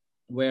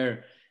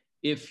where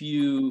if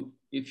you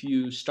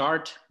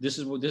start, this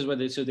is what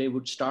they, so they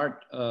would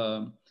start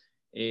a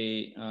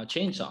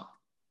chainsaw,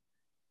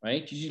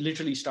 right? You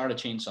literally start a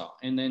chainsaw,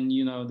 and then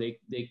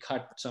they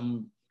cut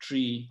some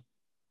tree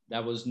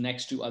that was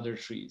next to other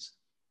trees.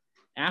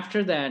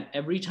 After that,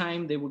 every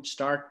time they would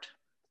start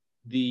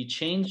the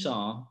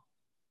chainsaw,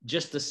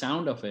 just the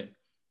sound of it,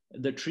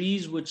 the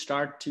trees would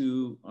start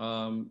to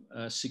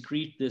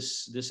secrete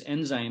this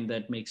enzyme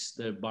that makes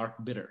the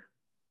bark bitter,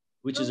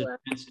 which is a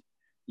defense,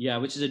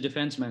 which is a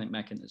defense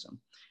mechanism.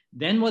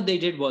 Then what they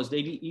did was they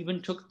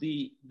even took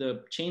the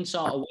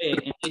chainsaw away,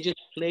 and they just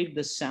played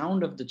the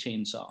sound of the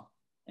chainsaw,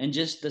 and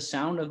just the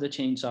sound of the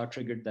chainsaw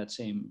triggered that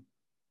same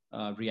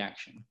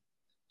reaction.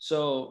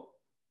 So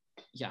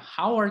yeah,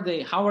 how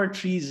are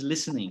trees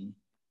listening?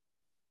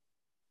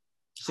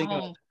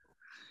 Oh.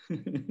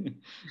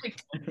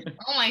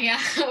 Oh my God,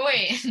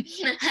 wait,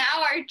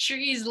 how are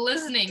trees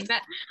listening?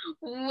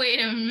 Wait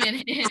a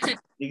minute.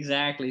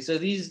 Exactly. So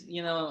these,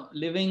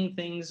 living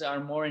things are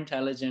more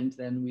intelligent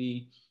than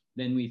we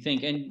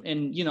think.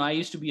 And I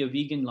used to be a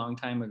vegan long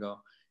time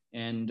ago,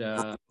 and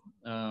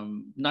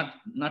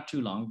not too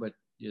long, but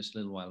just a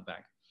little while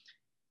back.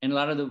 And a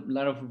lot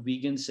of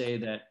vegans say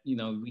that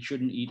we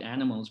shouldn't eat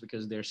animals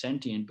because they're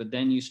sentient. But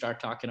then you start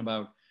talking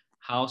about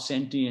how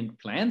sentient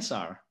plants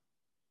are.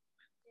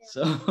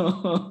 So,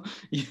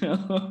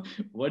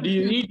 what do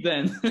you eat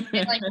then?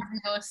 They like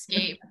have no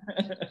escape.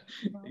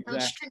 Exactly.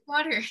 Don't drink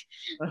water.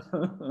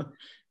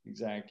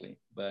 Exactly.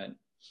 But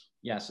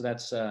yeah, so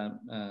that's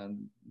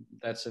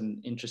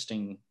an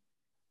interesting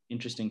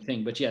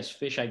thing. But yes,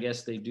 fish, I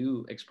guess they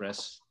do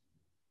express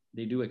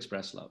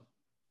love.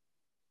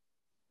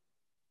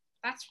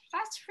 That's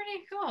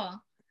pretty cool.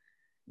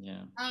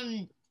 Yeah.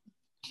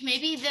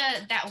 Maybe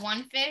that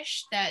one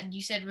fish that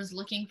you said was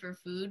looking for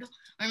food,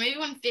 or maybe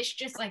when fish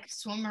just like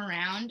swim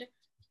around,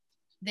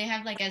 they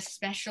have like a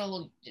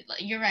special,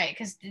 you're right,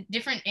 because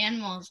different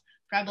animals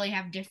probably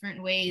have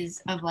different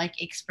ways of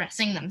like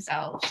expressing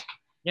themselves.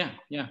 Yeah.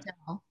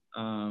 So.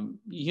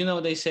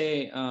 They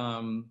say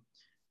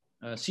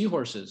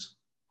seahorses,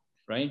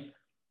 right?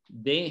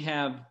 They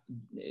have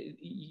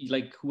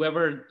like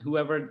whoever,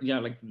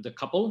 like the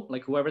couple,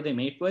 like whoever they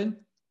mate with,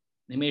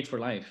 they mate for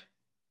life.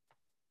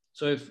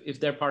 So if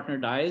their partner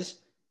dies,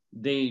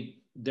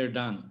 they're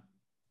done.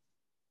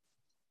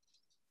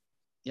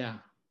 Yeah.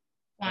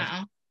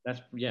 Wow.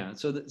 That's yeah.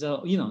 So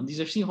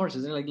these are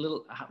seahorses. They're like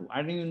little. I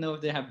don't even know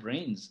if they have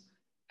brains.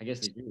 I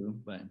guess they do,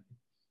 but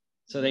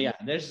so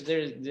there's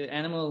the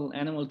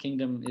animal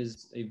kingdom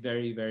is a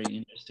very very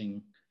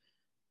interesting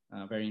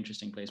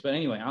place. But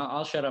anyway,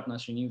 I'll shut up,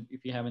 Nasreen.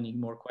 If you have any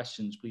more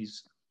questions,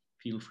 please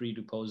feel free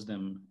to pose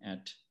them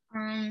at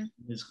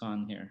Ms.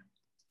 Khan here.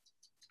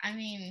 I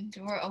mean,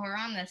 we're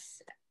on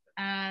this.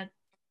 I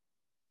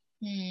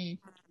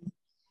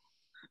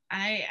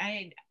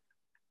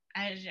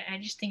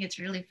just think it's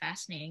really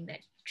fascinating that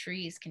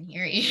trees can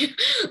hear you.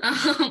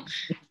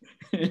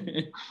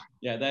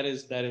 Yeah, that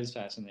is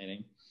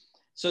fascinating.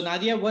 So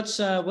Nadia, what's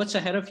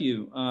ahead of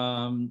you?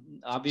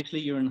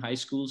 Obviously, you're in high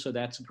school, so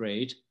that's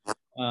great.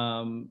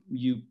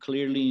 You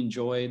clearly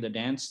enjoy the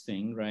dance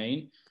thing,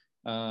 right?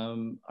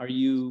 Are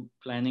you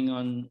planning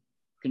on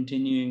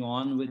continuing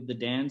on with the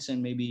dance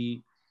and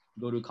maybe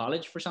go to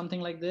college for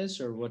something like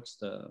this, or what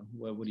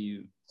do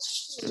you?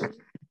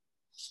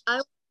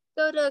 I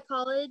go to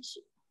college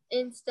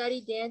and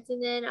study dance,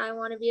 and then I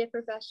want to be a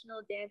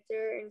professional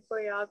dancer and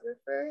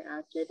choreographer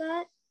after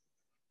that.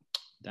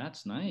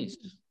 That's nice.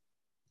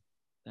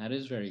 That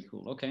is very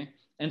cool. Okay.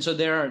 And so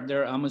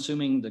I'm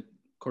assuming the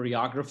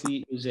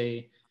choreography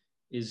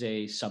is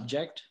a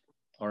subject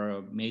or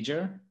a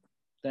major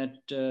that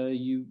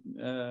you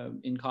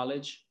in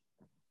college?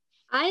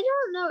 I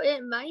don't know.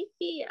 It might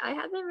be. I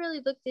haven't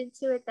really looked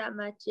into it that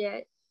much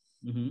yet.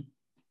 Mm-hmm.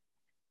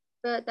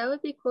 But that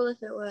would be cool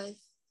if it was.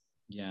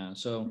 Yeah.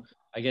 So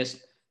I guess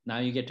now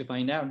you get to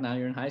find out. Now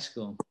you're in high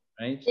school,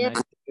 right? Yeah. Now you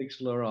get to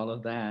explore all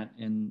of that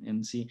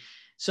and see.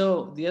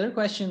 So the other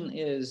question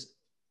is,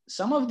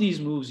 some of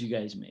these moves you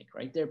guys make,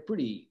 right? They're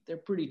pretty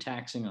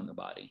taxing on the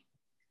body.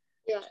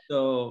 Yeah.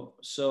 So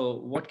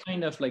what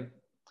kind of, like,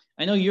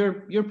 I know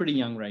you're pretty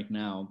young right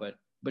now,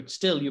 but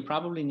still you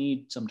probably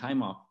need some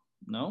time off.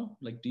 No?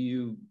 Like, do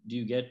you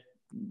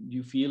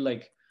feel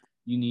like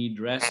you need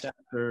rest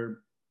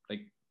after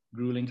like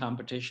grueling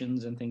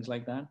competitions and things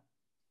like that?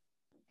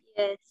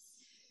 Yes.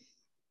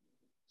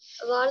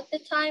 A lot of the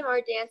time,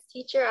 our dance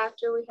teacher,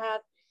 after we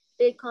have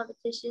big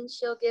competitions,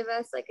 she'll give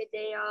us like a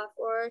day off,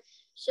 or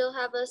she'll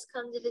have us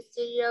come to the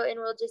studio and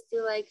we'll just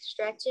do like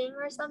stretching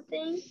or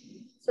something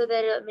so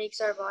that it makes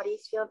our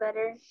bodies feel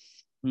better.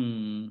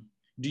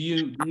 Do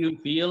you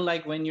feel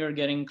like when you're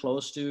getting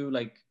close to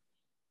like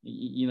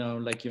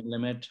like your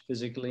limit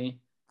physically,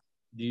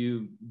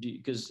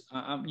 because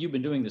you've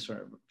been doing this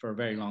for a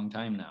very long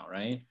time now,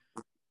 right?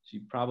 So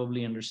you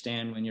probably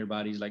understand when your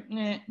body's like,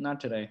 not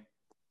today.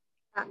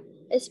 Yeah.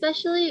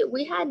 Especially,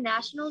 we had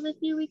nationals a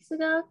few weeks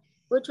ago,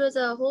 which was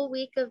a whole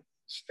week of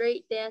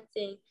straight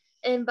dancing.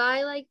 And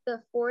by like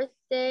the fourth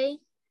day,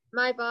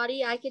 my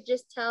body, I could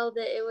just tell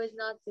that it was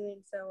not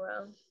doing so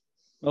well.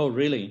 Oh,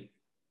 really?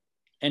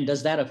 And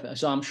does that affect?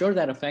 So I'm sure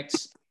that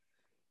affects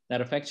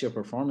your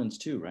performance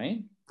too,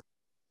 right?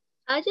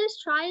 I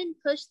just try and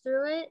push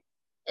through it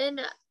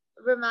and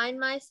remind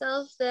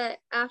myself that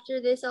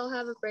after this I'll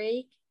have a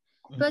break.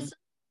 But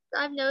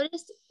I've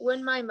noticed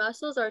when my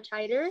muscles are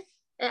tighter,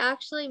 it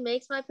actually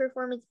makes my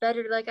performance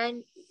better. Like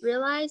I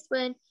realized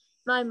when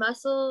my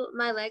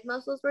leg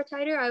muscles were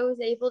tighter, I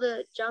was able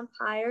to jump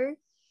higher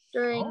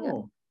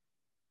during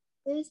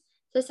this.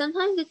 So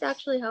sometimes it's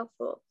actually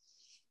helpful.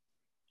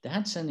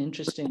 That's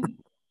interesting.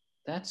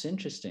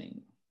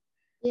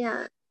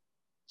 Yeah.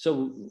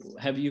 So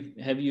have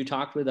you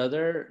talked with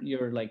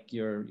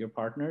your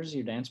partners,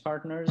 your dance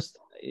partners,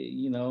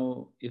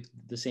 if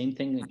the same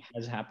thing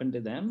has happened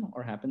to them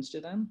or happens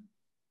to them?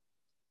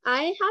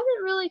 I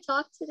haven't really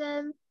talked to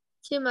them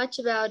too much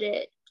about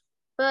it,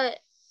 but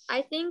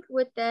I think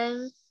with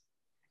them,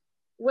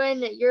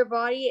 when your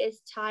body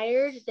is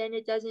tired, then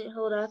it doesn't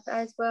hold up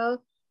as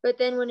well. But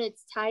then when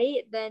it's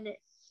tight, then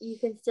you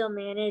can still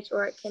manage,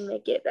 or it can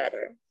make it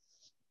better.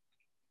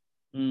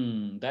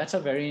 That's a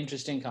very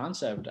interesting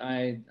concept.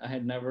 I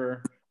hadn't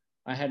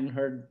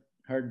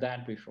heard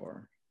that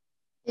before.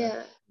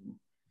 Yeah.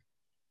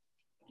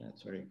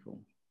 That's very cool.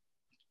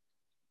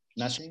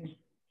 Nothing?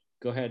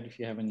 Go ahead if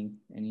you have any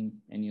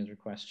other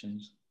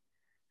questions.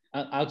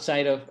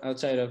 Outside of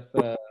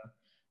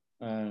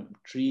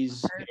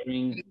trees,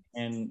 hearing,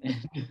 and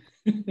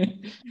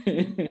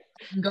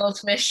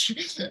goldfish,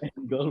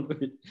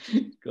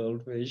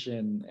 goldfish,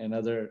 and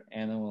other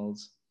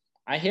animals.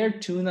 I hear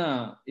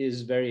tuna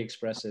is very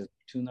expressive.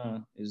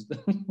 Tuna is the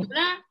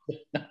tuna?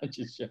 No,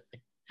 just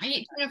joking. I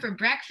eat tuna for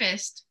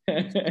breakfast.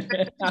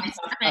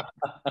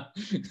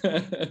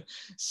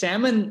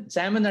 Salmon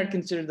are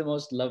considered the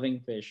most loving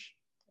fish,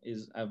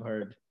 I've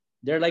heard.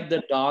 They're like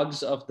the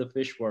dogs of the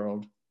fish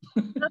world.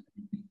 Do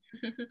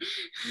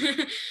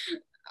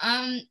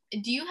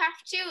you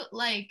have to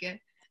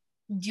like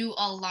do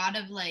a lot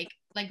of like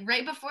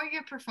right before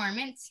your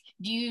performance,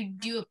 do you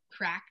do a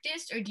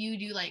practice, or do you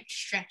do like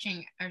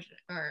stretching or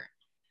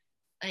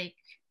like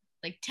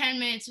 10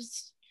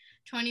 minutes,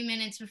 20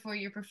 minutes before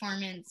your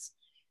performance?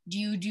 Do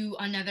you do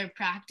another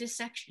practice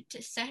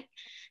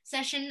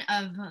session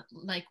of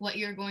like what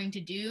you're going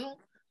to do,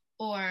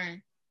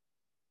 or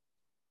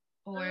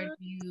do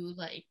you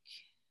like,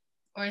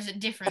 or is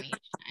it different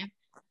each time?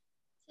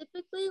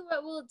 Typically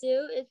what we'll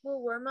do is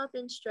we'll warm up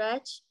and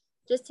stretch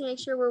just to make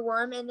sure we're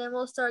warm, and then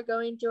we'll start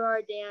going through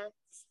our dance,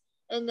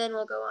 and then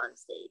we'll go on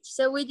stage.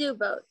 So we do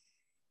both.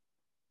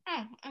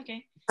 Oh,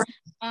 okay.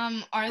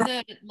 Are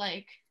the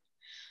like,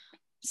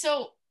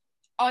 so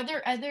are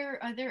there other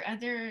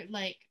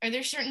like, are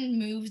there certain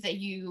moves that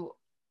you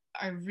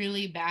are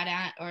really bad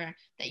at, or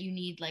that you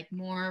need like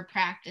more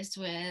practice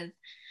with?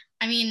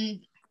 I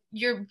mean,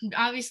 you're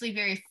obviously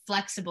very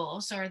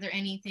flexible, so are there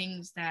any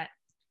things that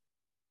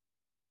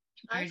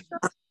I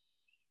struggle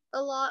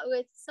a lot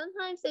with,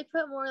 sometimes they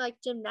put more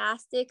like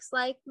gymnastics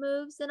like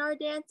moves in our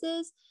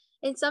dances,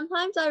 and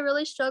sometimes I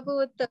really struggle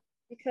with them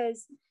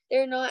because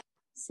they're not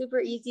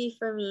super easy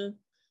for me.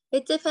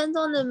 It depends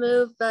on the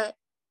move, but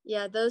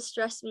yeah, those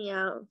stress me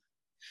out.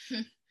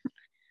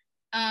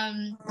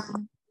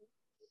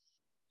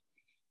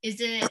 Is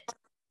it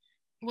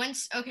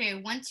once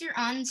you're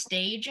on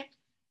stage,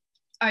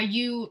 are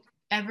you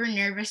ever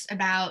nervous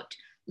about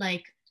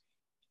like,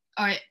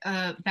 or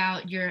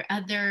about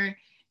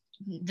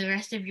the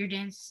rest of your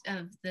dance,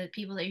 of the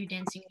people that you're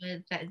dancing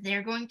with, that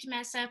they're going to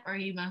mess up? Or are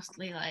you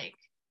mostly like,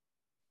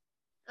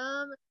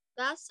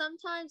 that's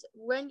sometimes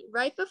when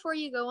right before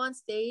you go on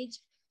stage,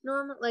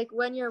 normal, like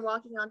when you're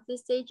walking onto the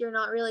stage, you're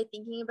not really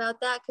thinking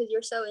about that because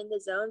you're so in the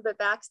zone, but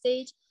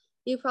backstage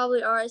you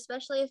probably are,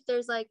 especially if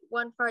there's like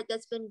one part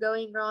that's been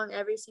going wrong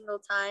every single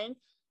time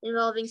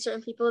involving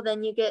certain people,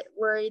 then you get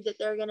worried that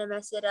they're gonna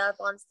mess it up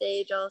on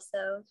stage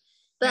also.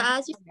 But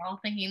as you're all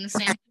thinking the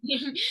same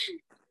thing.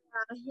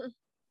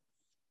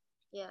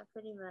 Yeah,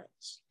 pretty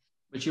much.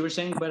 But you were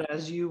saying, but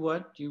as you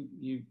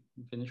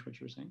finish what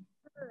you were saying?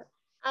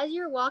 As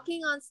you're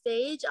walking on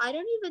stage, I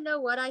don't even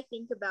know what I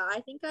think about.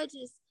 I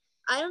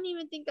don't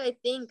even think I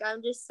think.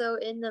 I'm just so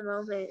in the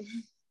moment.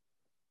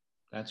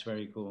 That's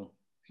very cool.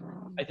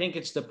 I think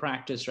it's the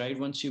practice, right?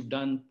 Once you've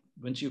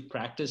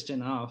practiced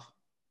enough,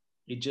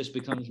 it just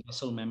becomes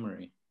muscle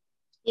memory.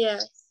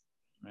 Yes.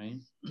 Right?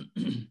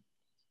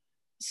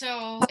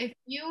 So if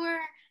you were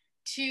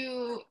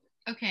to,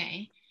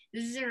 okay,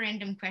 this is a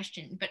random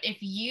question, but if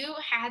you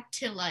had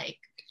to like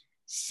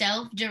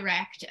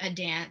self-direct a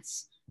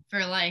dance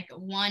for like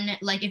one,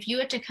 like if you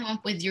had to come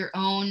up with your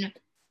own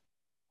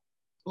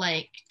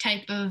like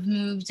type of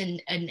moves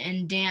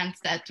and dance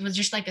that was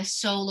just like a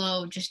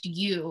solo, just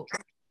you,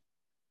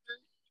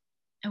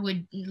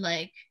 would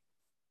like,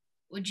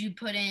 would you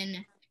put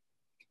in,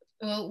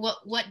 well,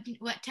 what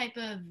type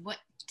of, what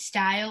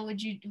style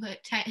would you,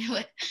 what type,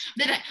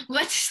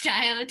 what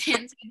style of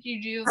dance would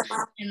you do?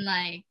 And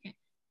like,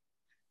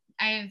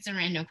 it's a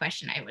random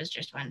question, I was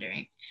just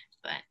wondering,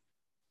 but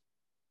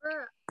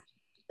For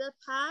the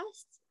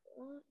past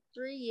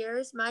 3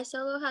 years, my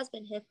solo has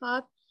been hip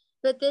hop,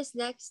 but this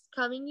next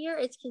coming year,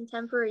 it's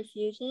contemporary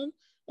fusion.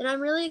 And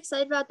I'm really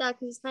excited about that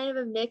because it's kind of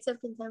a mix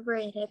of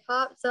contemporary and hip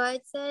hop. So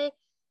I'd say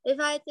if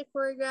I had to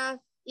choreograph,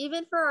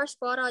 even for our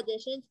squad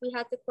auditions, we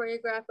had to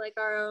choreograph like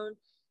our own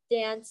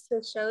dance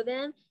to show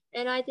them.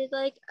 And I did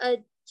like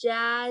a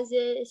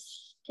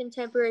jazz-ish,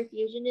 contemporary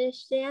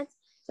fusion-ish dance.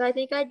 So I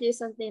think I'd do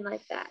something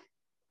like that.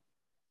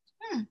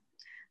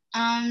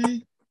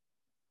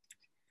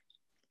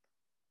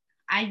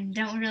 I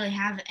don't really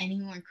have any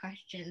more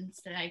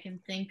questions that I can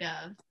think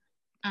of.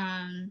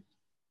 I'm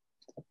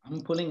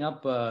pulling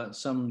up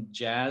some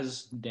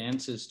jazz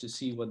dances to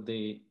see what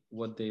they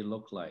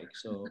look like.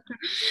 So,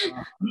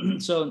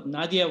 so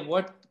Nadia,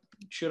 what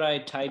should I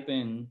type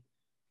in?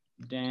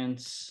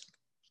 Dance,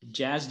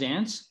 jazz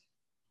dance.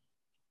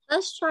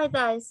 Let's try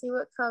that and see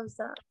what comes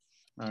up.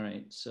 All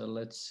right, so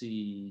let's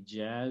see,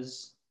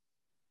 jazz.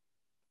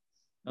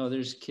 Oh,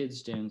 there's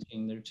kids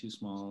dancing. They're too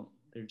small.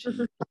 They're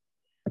too.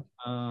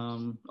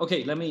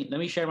 Okay, let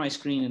me share my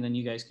screen and then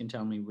you guys can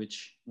tell me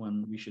which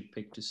one we should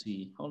pick to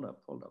see. Hold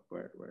up.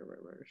 Where?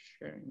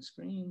 Sharing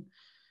screen.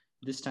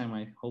 This time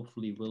I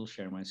hopefully will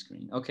share my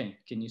screen. Okay,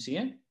 can you see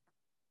it?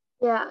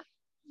 Yeah.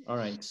 All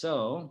right,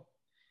 so,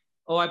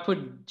 oh, I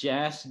put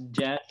jazz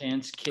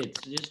dance kids.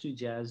 So just do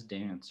jazz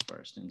dance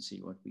first and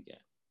see what we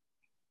get.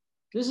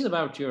 This is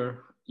about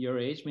your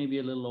age, maybe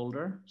a little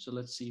older. So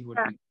let's see what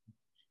we.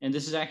 And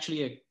this is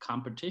actually a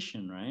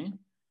competition, right?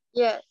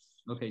 Yes.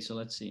 Okay, so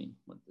let's see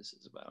what this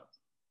is about.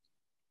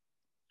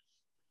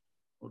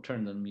 We'll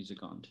turn the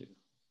music on too.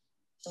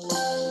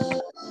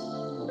 All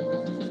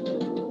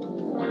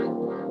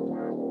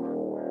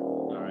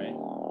right.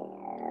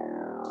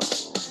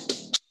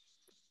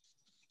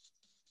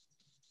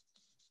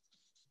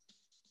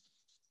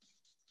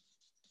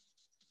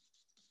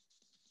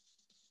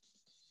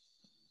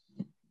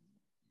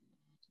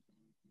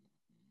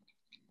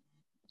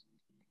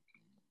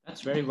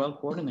 That's very well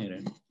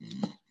coordinated.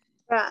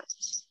 Yeah.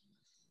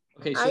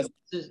 Okay, so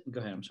go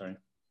ahead, I'm sorry.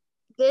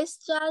 This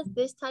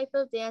type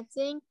of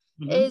dancing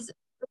is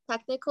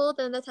technical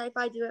than the type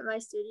I do at my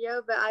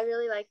studio, but I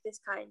really like this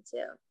kind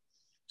too.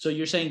 So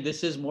you're saying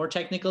this is more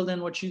technical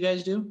than what you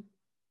guys do?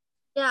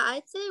 Yeah,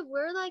 I'd say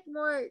we're like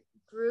more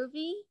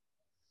groovy.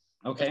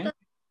 Okay.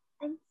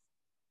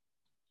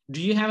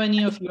 Do you have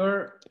any of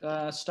your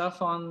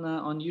stuff on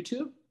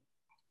YouTube?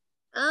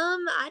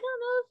 I don't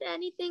know if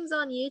anything's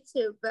on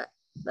YouTube, but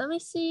let me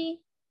see.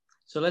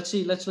 So let's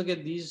see. Let's look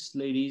at these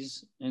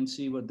ladies and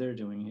see what they're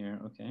doing here.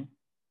 Okay.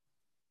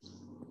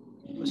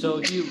 So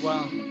if you,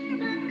 wow.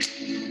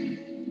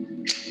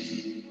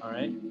 All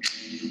right.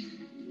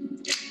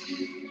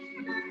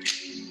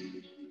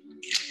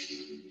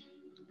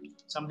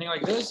 Something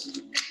like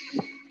this.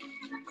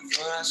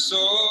 When I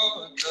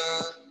saw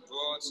the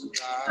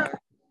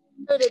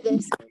Go to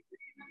this.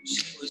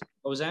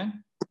 What was that?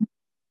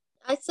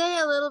 I'd say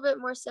a little bit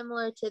more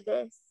similar to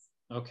this.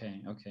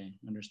 Okay,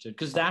 understood.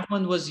 Because that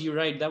one was, you're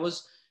right, that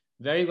was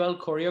very well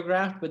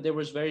choreographed, but there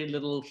was very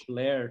little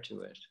flair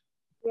to it.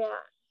 Yeah.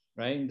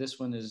 Right? This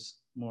one is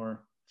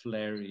more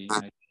flary,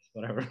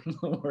 whatever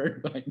the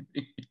word might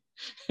be.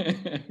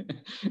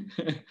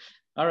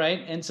 All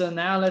right, and so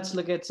now let's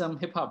look at some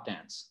hip hop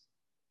dance.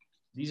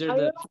 These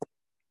are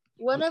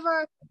one of our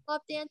hip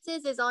hop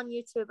dances is on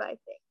YouTube, I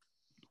think.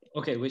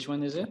 Okay, which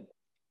one is it?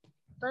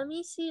 Let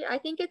me see. I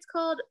think it's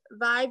called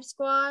Vibe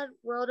Squad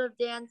World of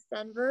Dance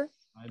Denver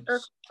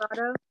or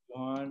Colorado.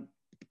 Squad.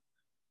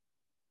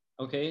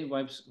 Okay,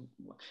 Vibes.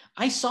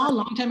 I saw a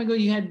long time ago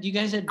you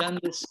guys had done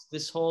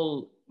this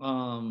whole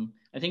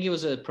I think it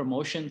was a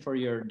promotion for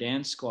your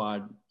dance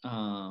squad.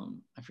 I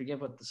forget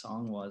what the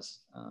song was.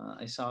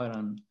 I saw it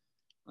on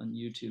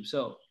YouTube.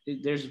 So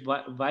there's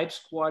Vibe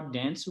Squad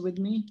Dance With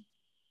Me.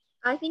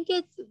 I think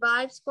it's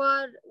Vibe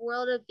Squad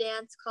World of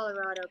Dance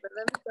Colorado, but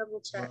let me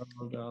double check.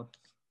 World of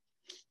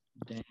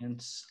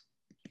Dance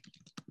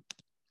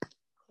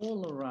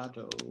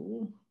Colorado.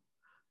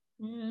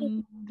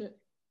 And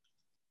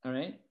all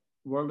right,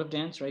 World of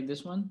Dance, right?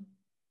 This one?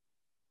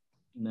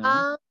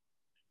 No.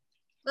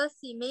 Let's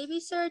see. Maybe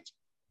search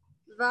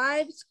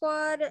Vibe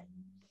Squad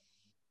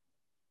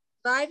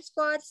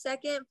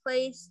second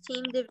place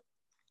team division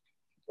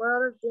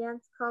World of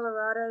Dance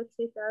Colorado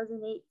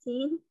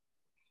 2018.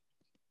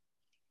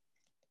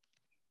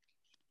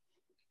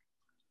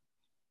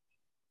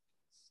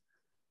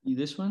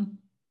 This one?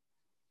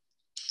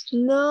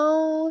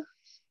 No,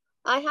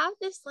 I have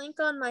this link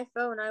on my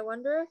phone. I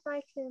wonder if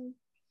I can.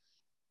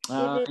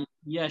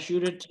 Yeah,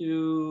 shoot it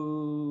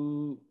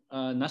to.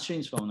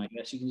 Nasreen's phone. I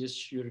guess you can just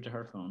shoot it to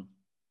her phone.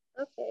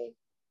 Okay.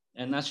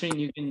 And Nasreen,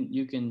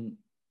 you can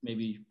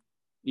maybe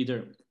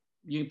either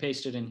you can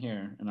paste it in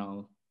here, and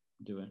I'll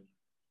do it.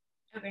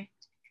 Okay.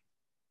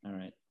 All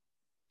right.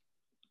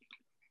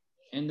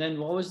 And then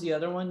what was the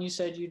other one you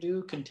said you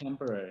do?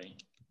 Contemporary.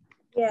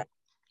 Yeah.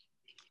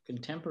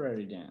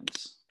 Contemporary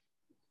dance.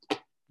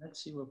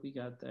 Let's see what we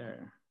got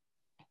there.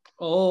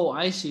 Oh,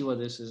 I see what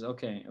this is.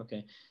 Okay,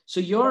 okay. So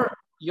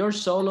your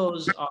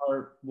solos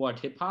are what,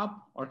 hip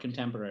hop or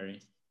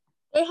contemporary?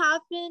 They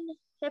have been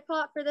hip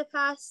hop for the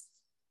past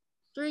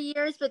 3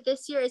 years, but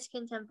this year it's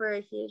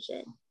contemporary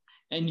fusion.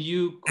 And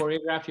you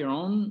choreograph your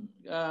own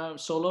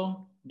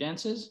solo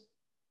dances?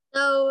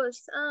 So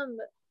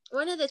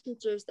one of the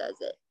teachers does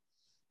it.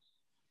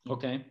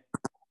 Okay.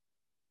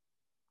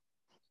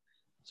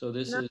 So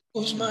this No.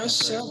 is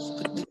myself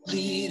with the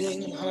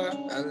bleeding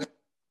heart.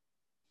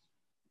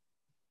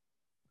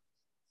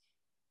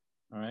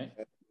 All right.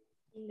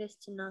 This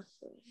to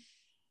nothing.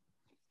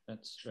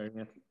 That's very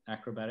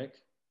acrobatic.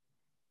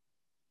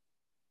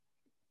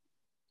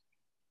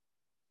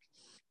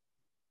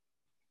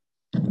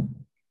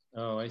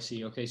 Oh, I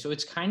see. Okay, so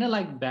it's kind of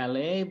like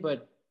ballet,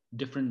 but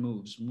different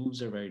moves.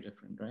 Moves are very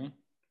different, right?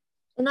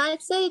 And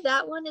I'd say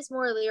that one is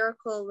more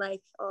lyrical,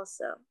 like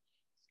also.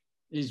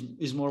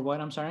 Is more what?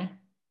 I'm sorry.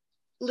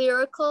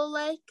 Lyrical,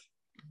 like.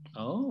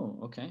 Oh,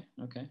 okay,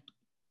 okay.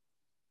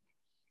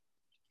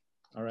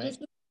 All right.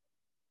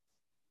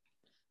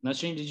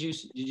 Nasreen, did you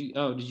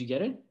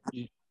get it?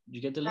 Did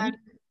you get the link?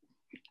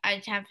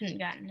 I haven't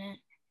gotten it.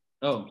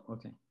 Oh,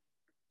 okay.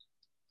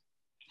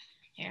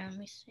 Here, let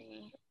me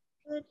see.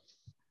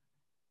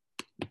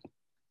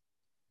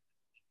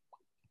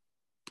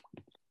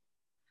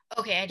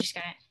 Okay, I just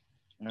got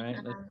it. All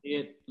right, let's see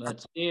it.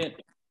 Let's see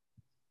it.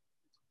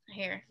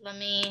 Here, let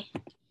me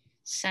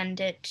send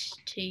it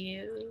to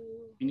you.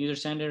 You can either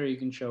send it or you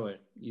can show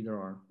it. Either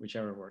or,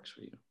 whichever works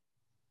for you.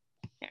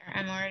 Here,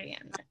 I'm already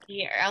on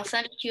here. I'll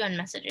send it to you on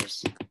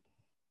messages.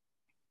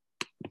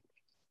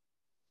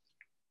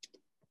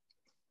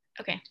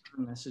 Okay.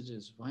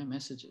 Messages. Why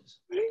messages?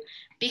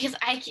 Because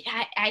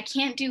I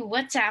can't do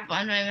WhatsApp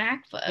on my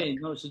MacBook. Okay,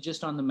 no, so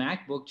just on the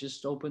MacBook,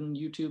 just open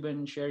YouTube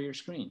and share your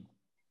screen.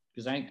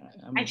 Because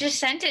I just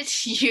sent it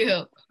to you.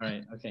 All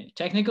right, okay.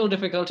 Technical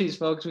difficulties,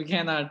 folks. We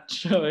cannot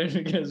show it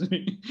because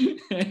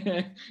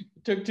it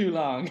took too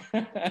long.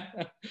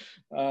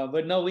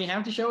 But no, we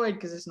have to show it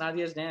because it's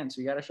Nadia's dance.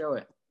 We got to show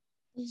it.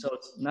 So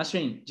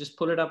Nasreen, just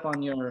pull it up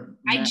on your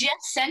Mac. I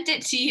just sent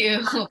it to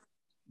you.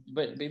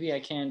 But maybe I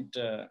can't.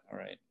 All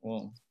right,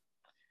 well.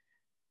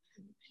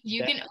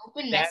 You can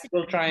open Dad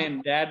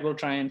messages. Dad will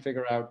try and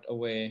figure out a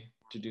way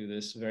to do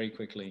this very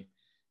quickly.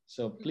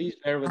 So please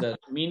bear with us.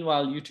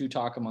 Meanwhile, you two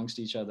talk amongst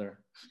each other.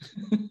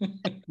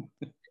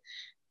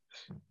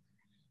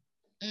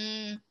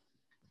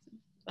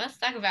 Let's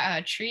talk about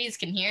how trees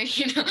can hear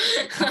you.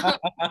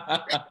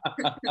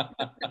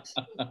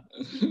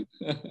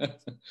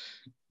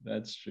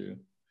 That's true.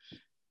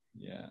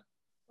 Yeah.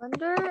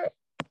 Wonder,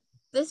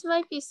 this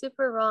might be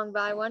super wrong,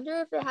 but I wonder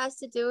if it has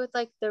to do with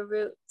like the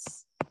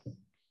roots.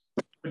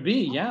 Could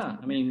be, yeah.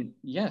 I mean,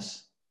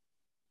 yes.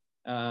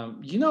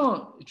 You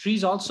know,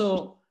 trees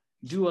also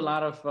do a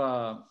lot of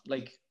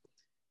like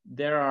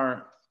there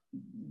are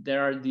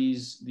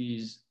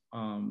these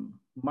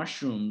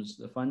mushrooms,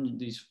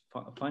 these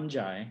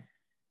fungi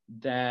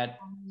that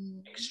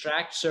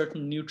extract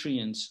certain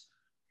nutrients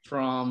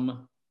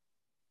from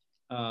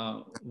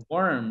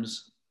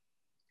worms.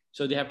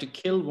 So they have to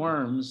kill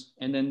worms,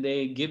 and then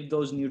they give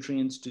those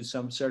nutrients to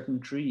some certain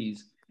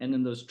trees, and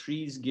then those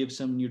trees give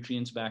some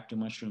nutrients back to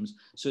mushrooms.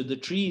 So the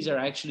trees are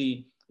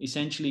actually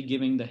essentially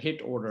giving the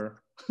hit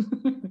order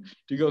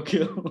to go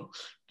kill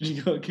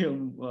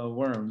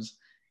worms.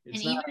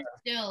 It's and even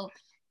still,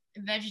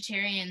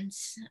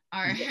 vegetarians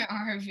are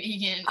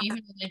vegan,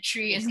 even though the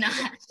tree is not.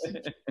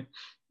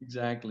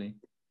 Exactly.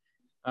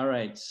 All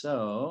right.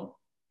 So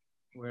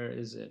where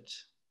is it?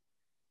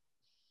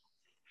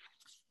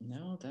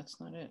 No, that's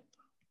not it.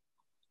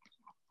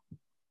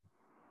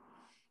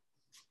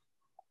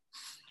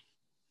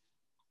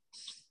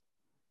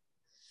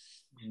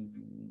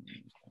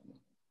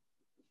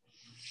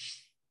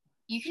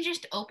 You can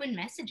just open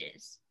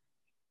messages.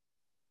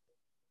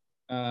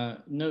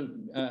 No,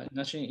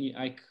 Nasreen,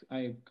 I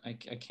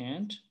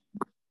can't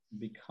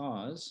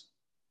because.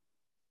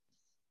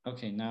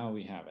 Okay, now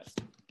we have it.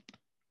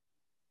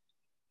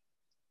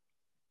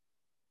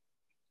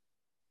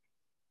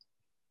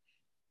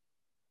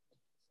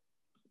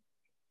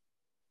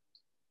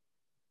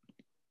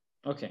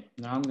 Okay,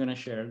 now I'm gonna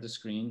share the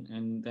screen,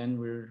 and then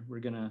we're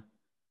gonna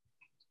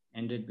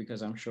end it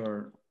because I'm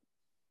sure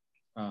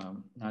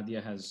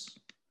Nadia has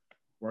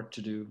work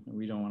to do, and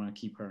we don't want to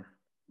keep her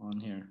on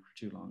here for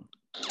too long.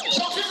 So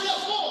give me a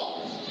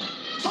 4,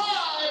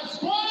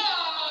 5, 1.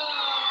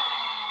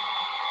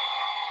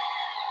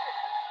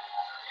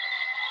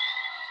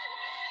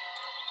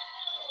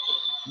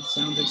 It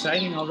sounds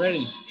exciting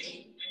already.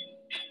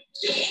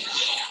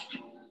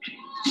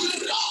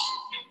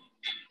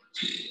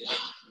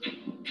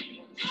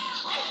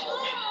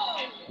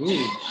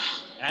 Ooh,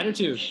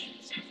 Attitude.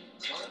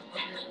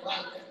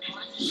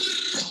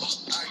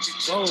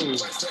 Whoa.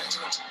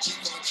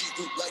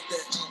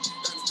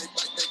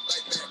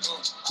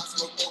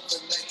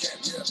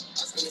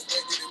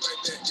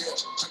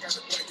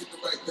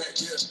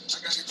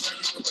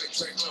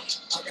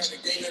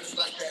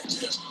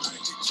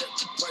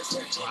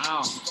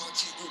 Wow.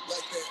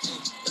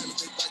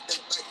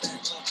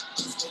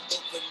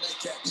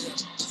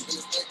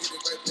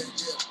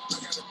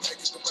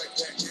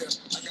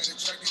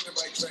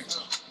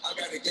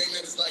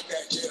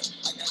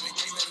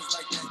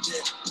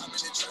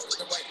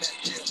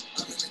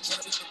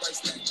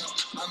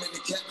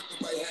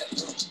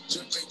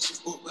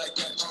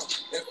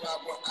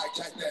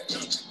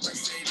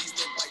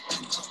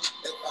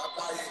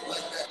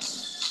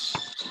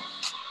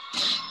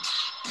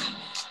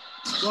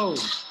 Whoa.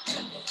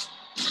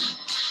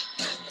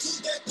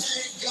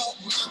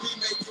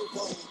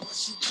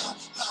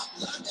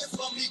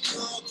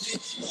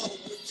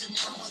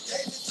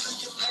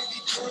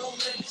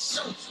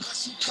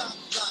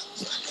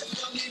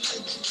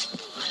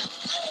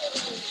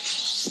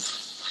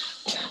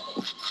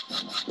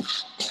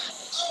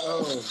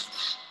 Whoa.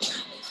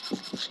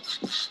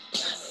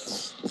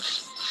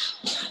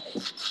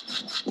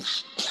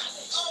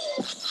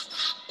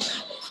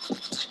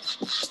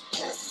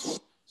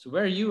 So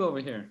where are you over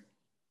here?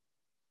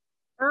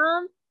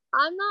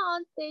 I'm not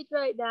on stage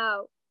right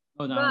now.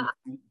 Oh no. But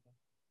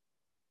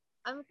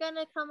I'm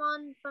gonna come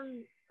on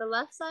from the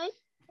left side,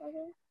 I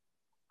think.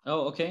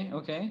 Oh, okay,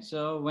 okay.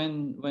 So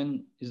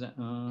when is that?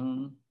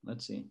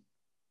 Let's see.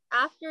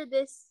 After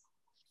this.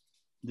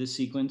 This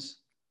sequence.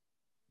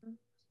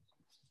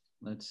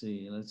 Let's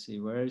see. Let's see.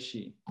 Where is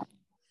she?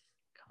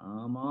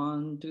 Come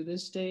on to the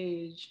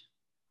stage.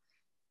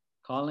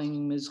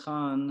 Calling Ms.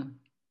 Khan.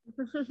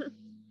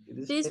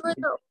 These were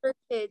the older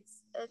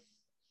kids at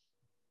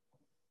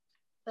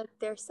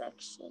their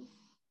section.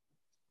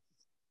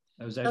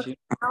 That was actually.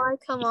 Okay, now I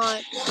come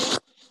on.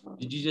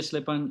 Did you just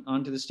slip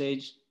onto the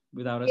stage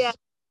without us? Yeah.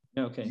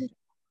 Okay.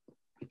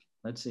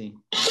 Let's see.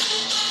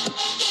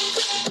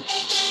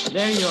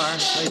 There you are,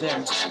 right there.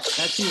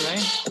 That's you,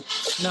 right?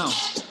 No.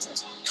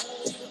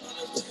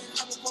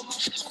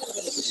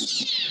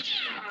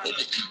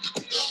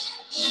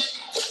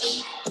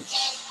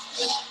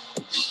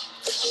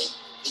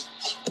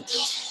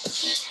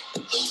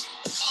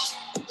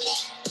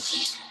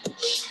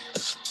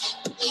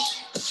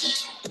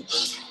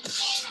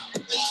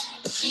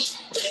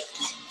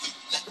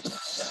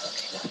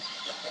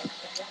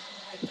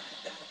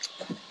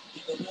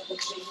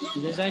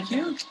 Is that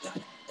you?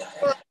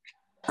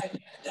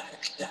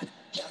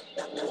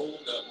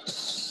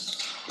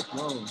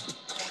 Whoa.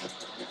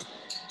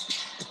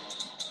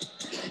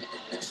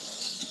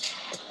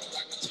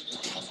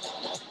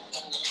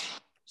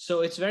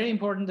 So it's very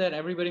important that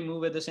everybody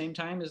move at the same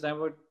time. Is that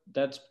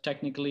that's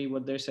technically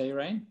what they say,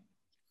 right?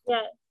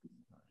 Yeah.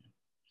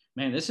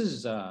 Man, this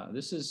is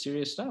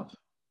serious stuff.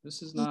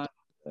 This is not.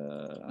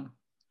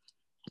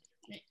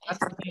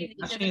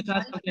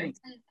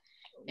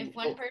 If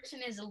one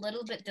person is a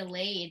little bit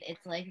delayed,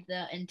 it's like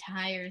the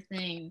entire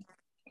thing.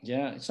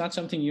 Yeah, it's not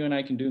something you and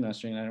I can do,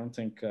 Nasreen. I don't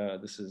think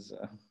this is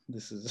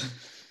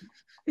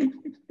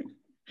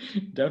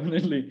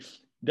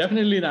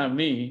definitely not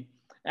me.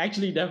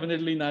 Actually,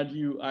 definitely not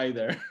you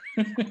either.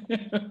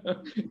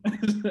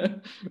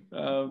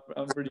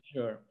 I'm pretty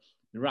sure.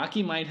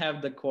 Rocky might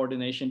have the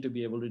coordination to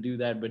be able to do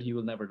that, but he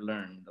will never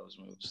learn those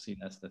moves. See,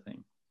 that's the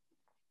thing.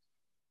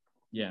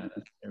 Yeah,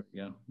 there we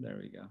go. There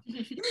we go.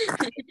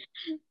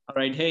 All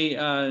right. Hey,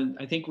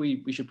 I think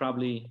we should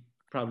probably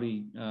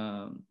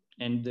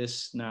end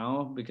this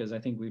now because I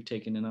think we've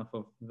taken enough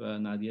of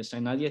Nadia's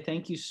time. Nadia,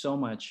 thank you so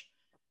much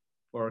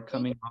for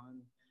coming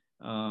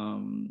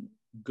on.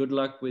 Good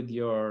luck with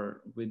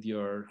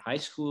your high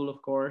school,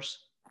 of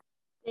course.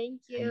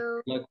 Thank you. And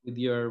good luck with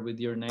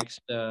your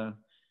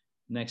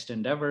next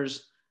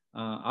endeavors.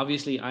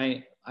 Obviously,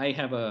 I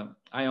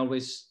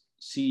always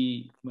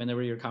see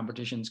whenever your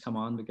competitions come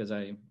on because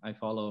I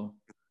follow.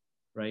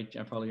 Right,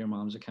 I follow your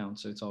mom's account,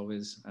 so I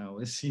always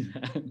see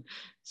that.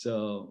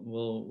 So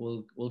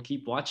we'll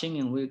keep watching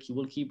and we'll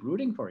keep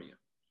rooting for you.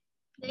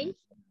 Thank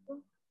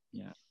you.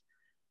 Yeah,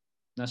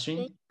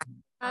 Nasreen.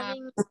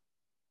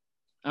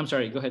 I'm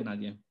sorry. Go ahead,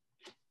 Nadia.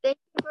 Thank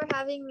you for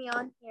having me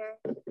on here.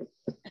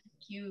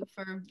 Thank you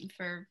for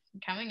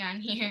coming on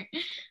here.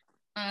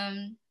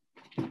 All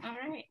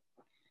right.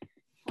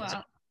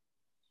 Well,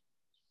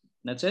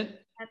 that's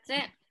it. That's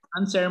it.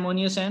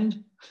 Unceremonious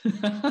end.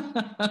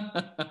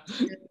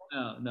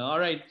 No. All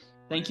right.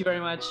 Thank you very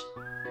much.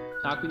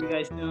 Talk with you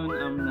guys soon.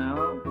 I'm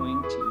now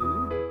going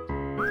to.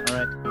 All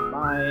right.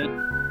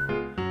 Bye.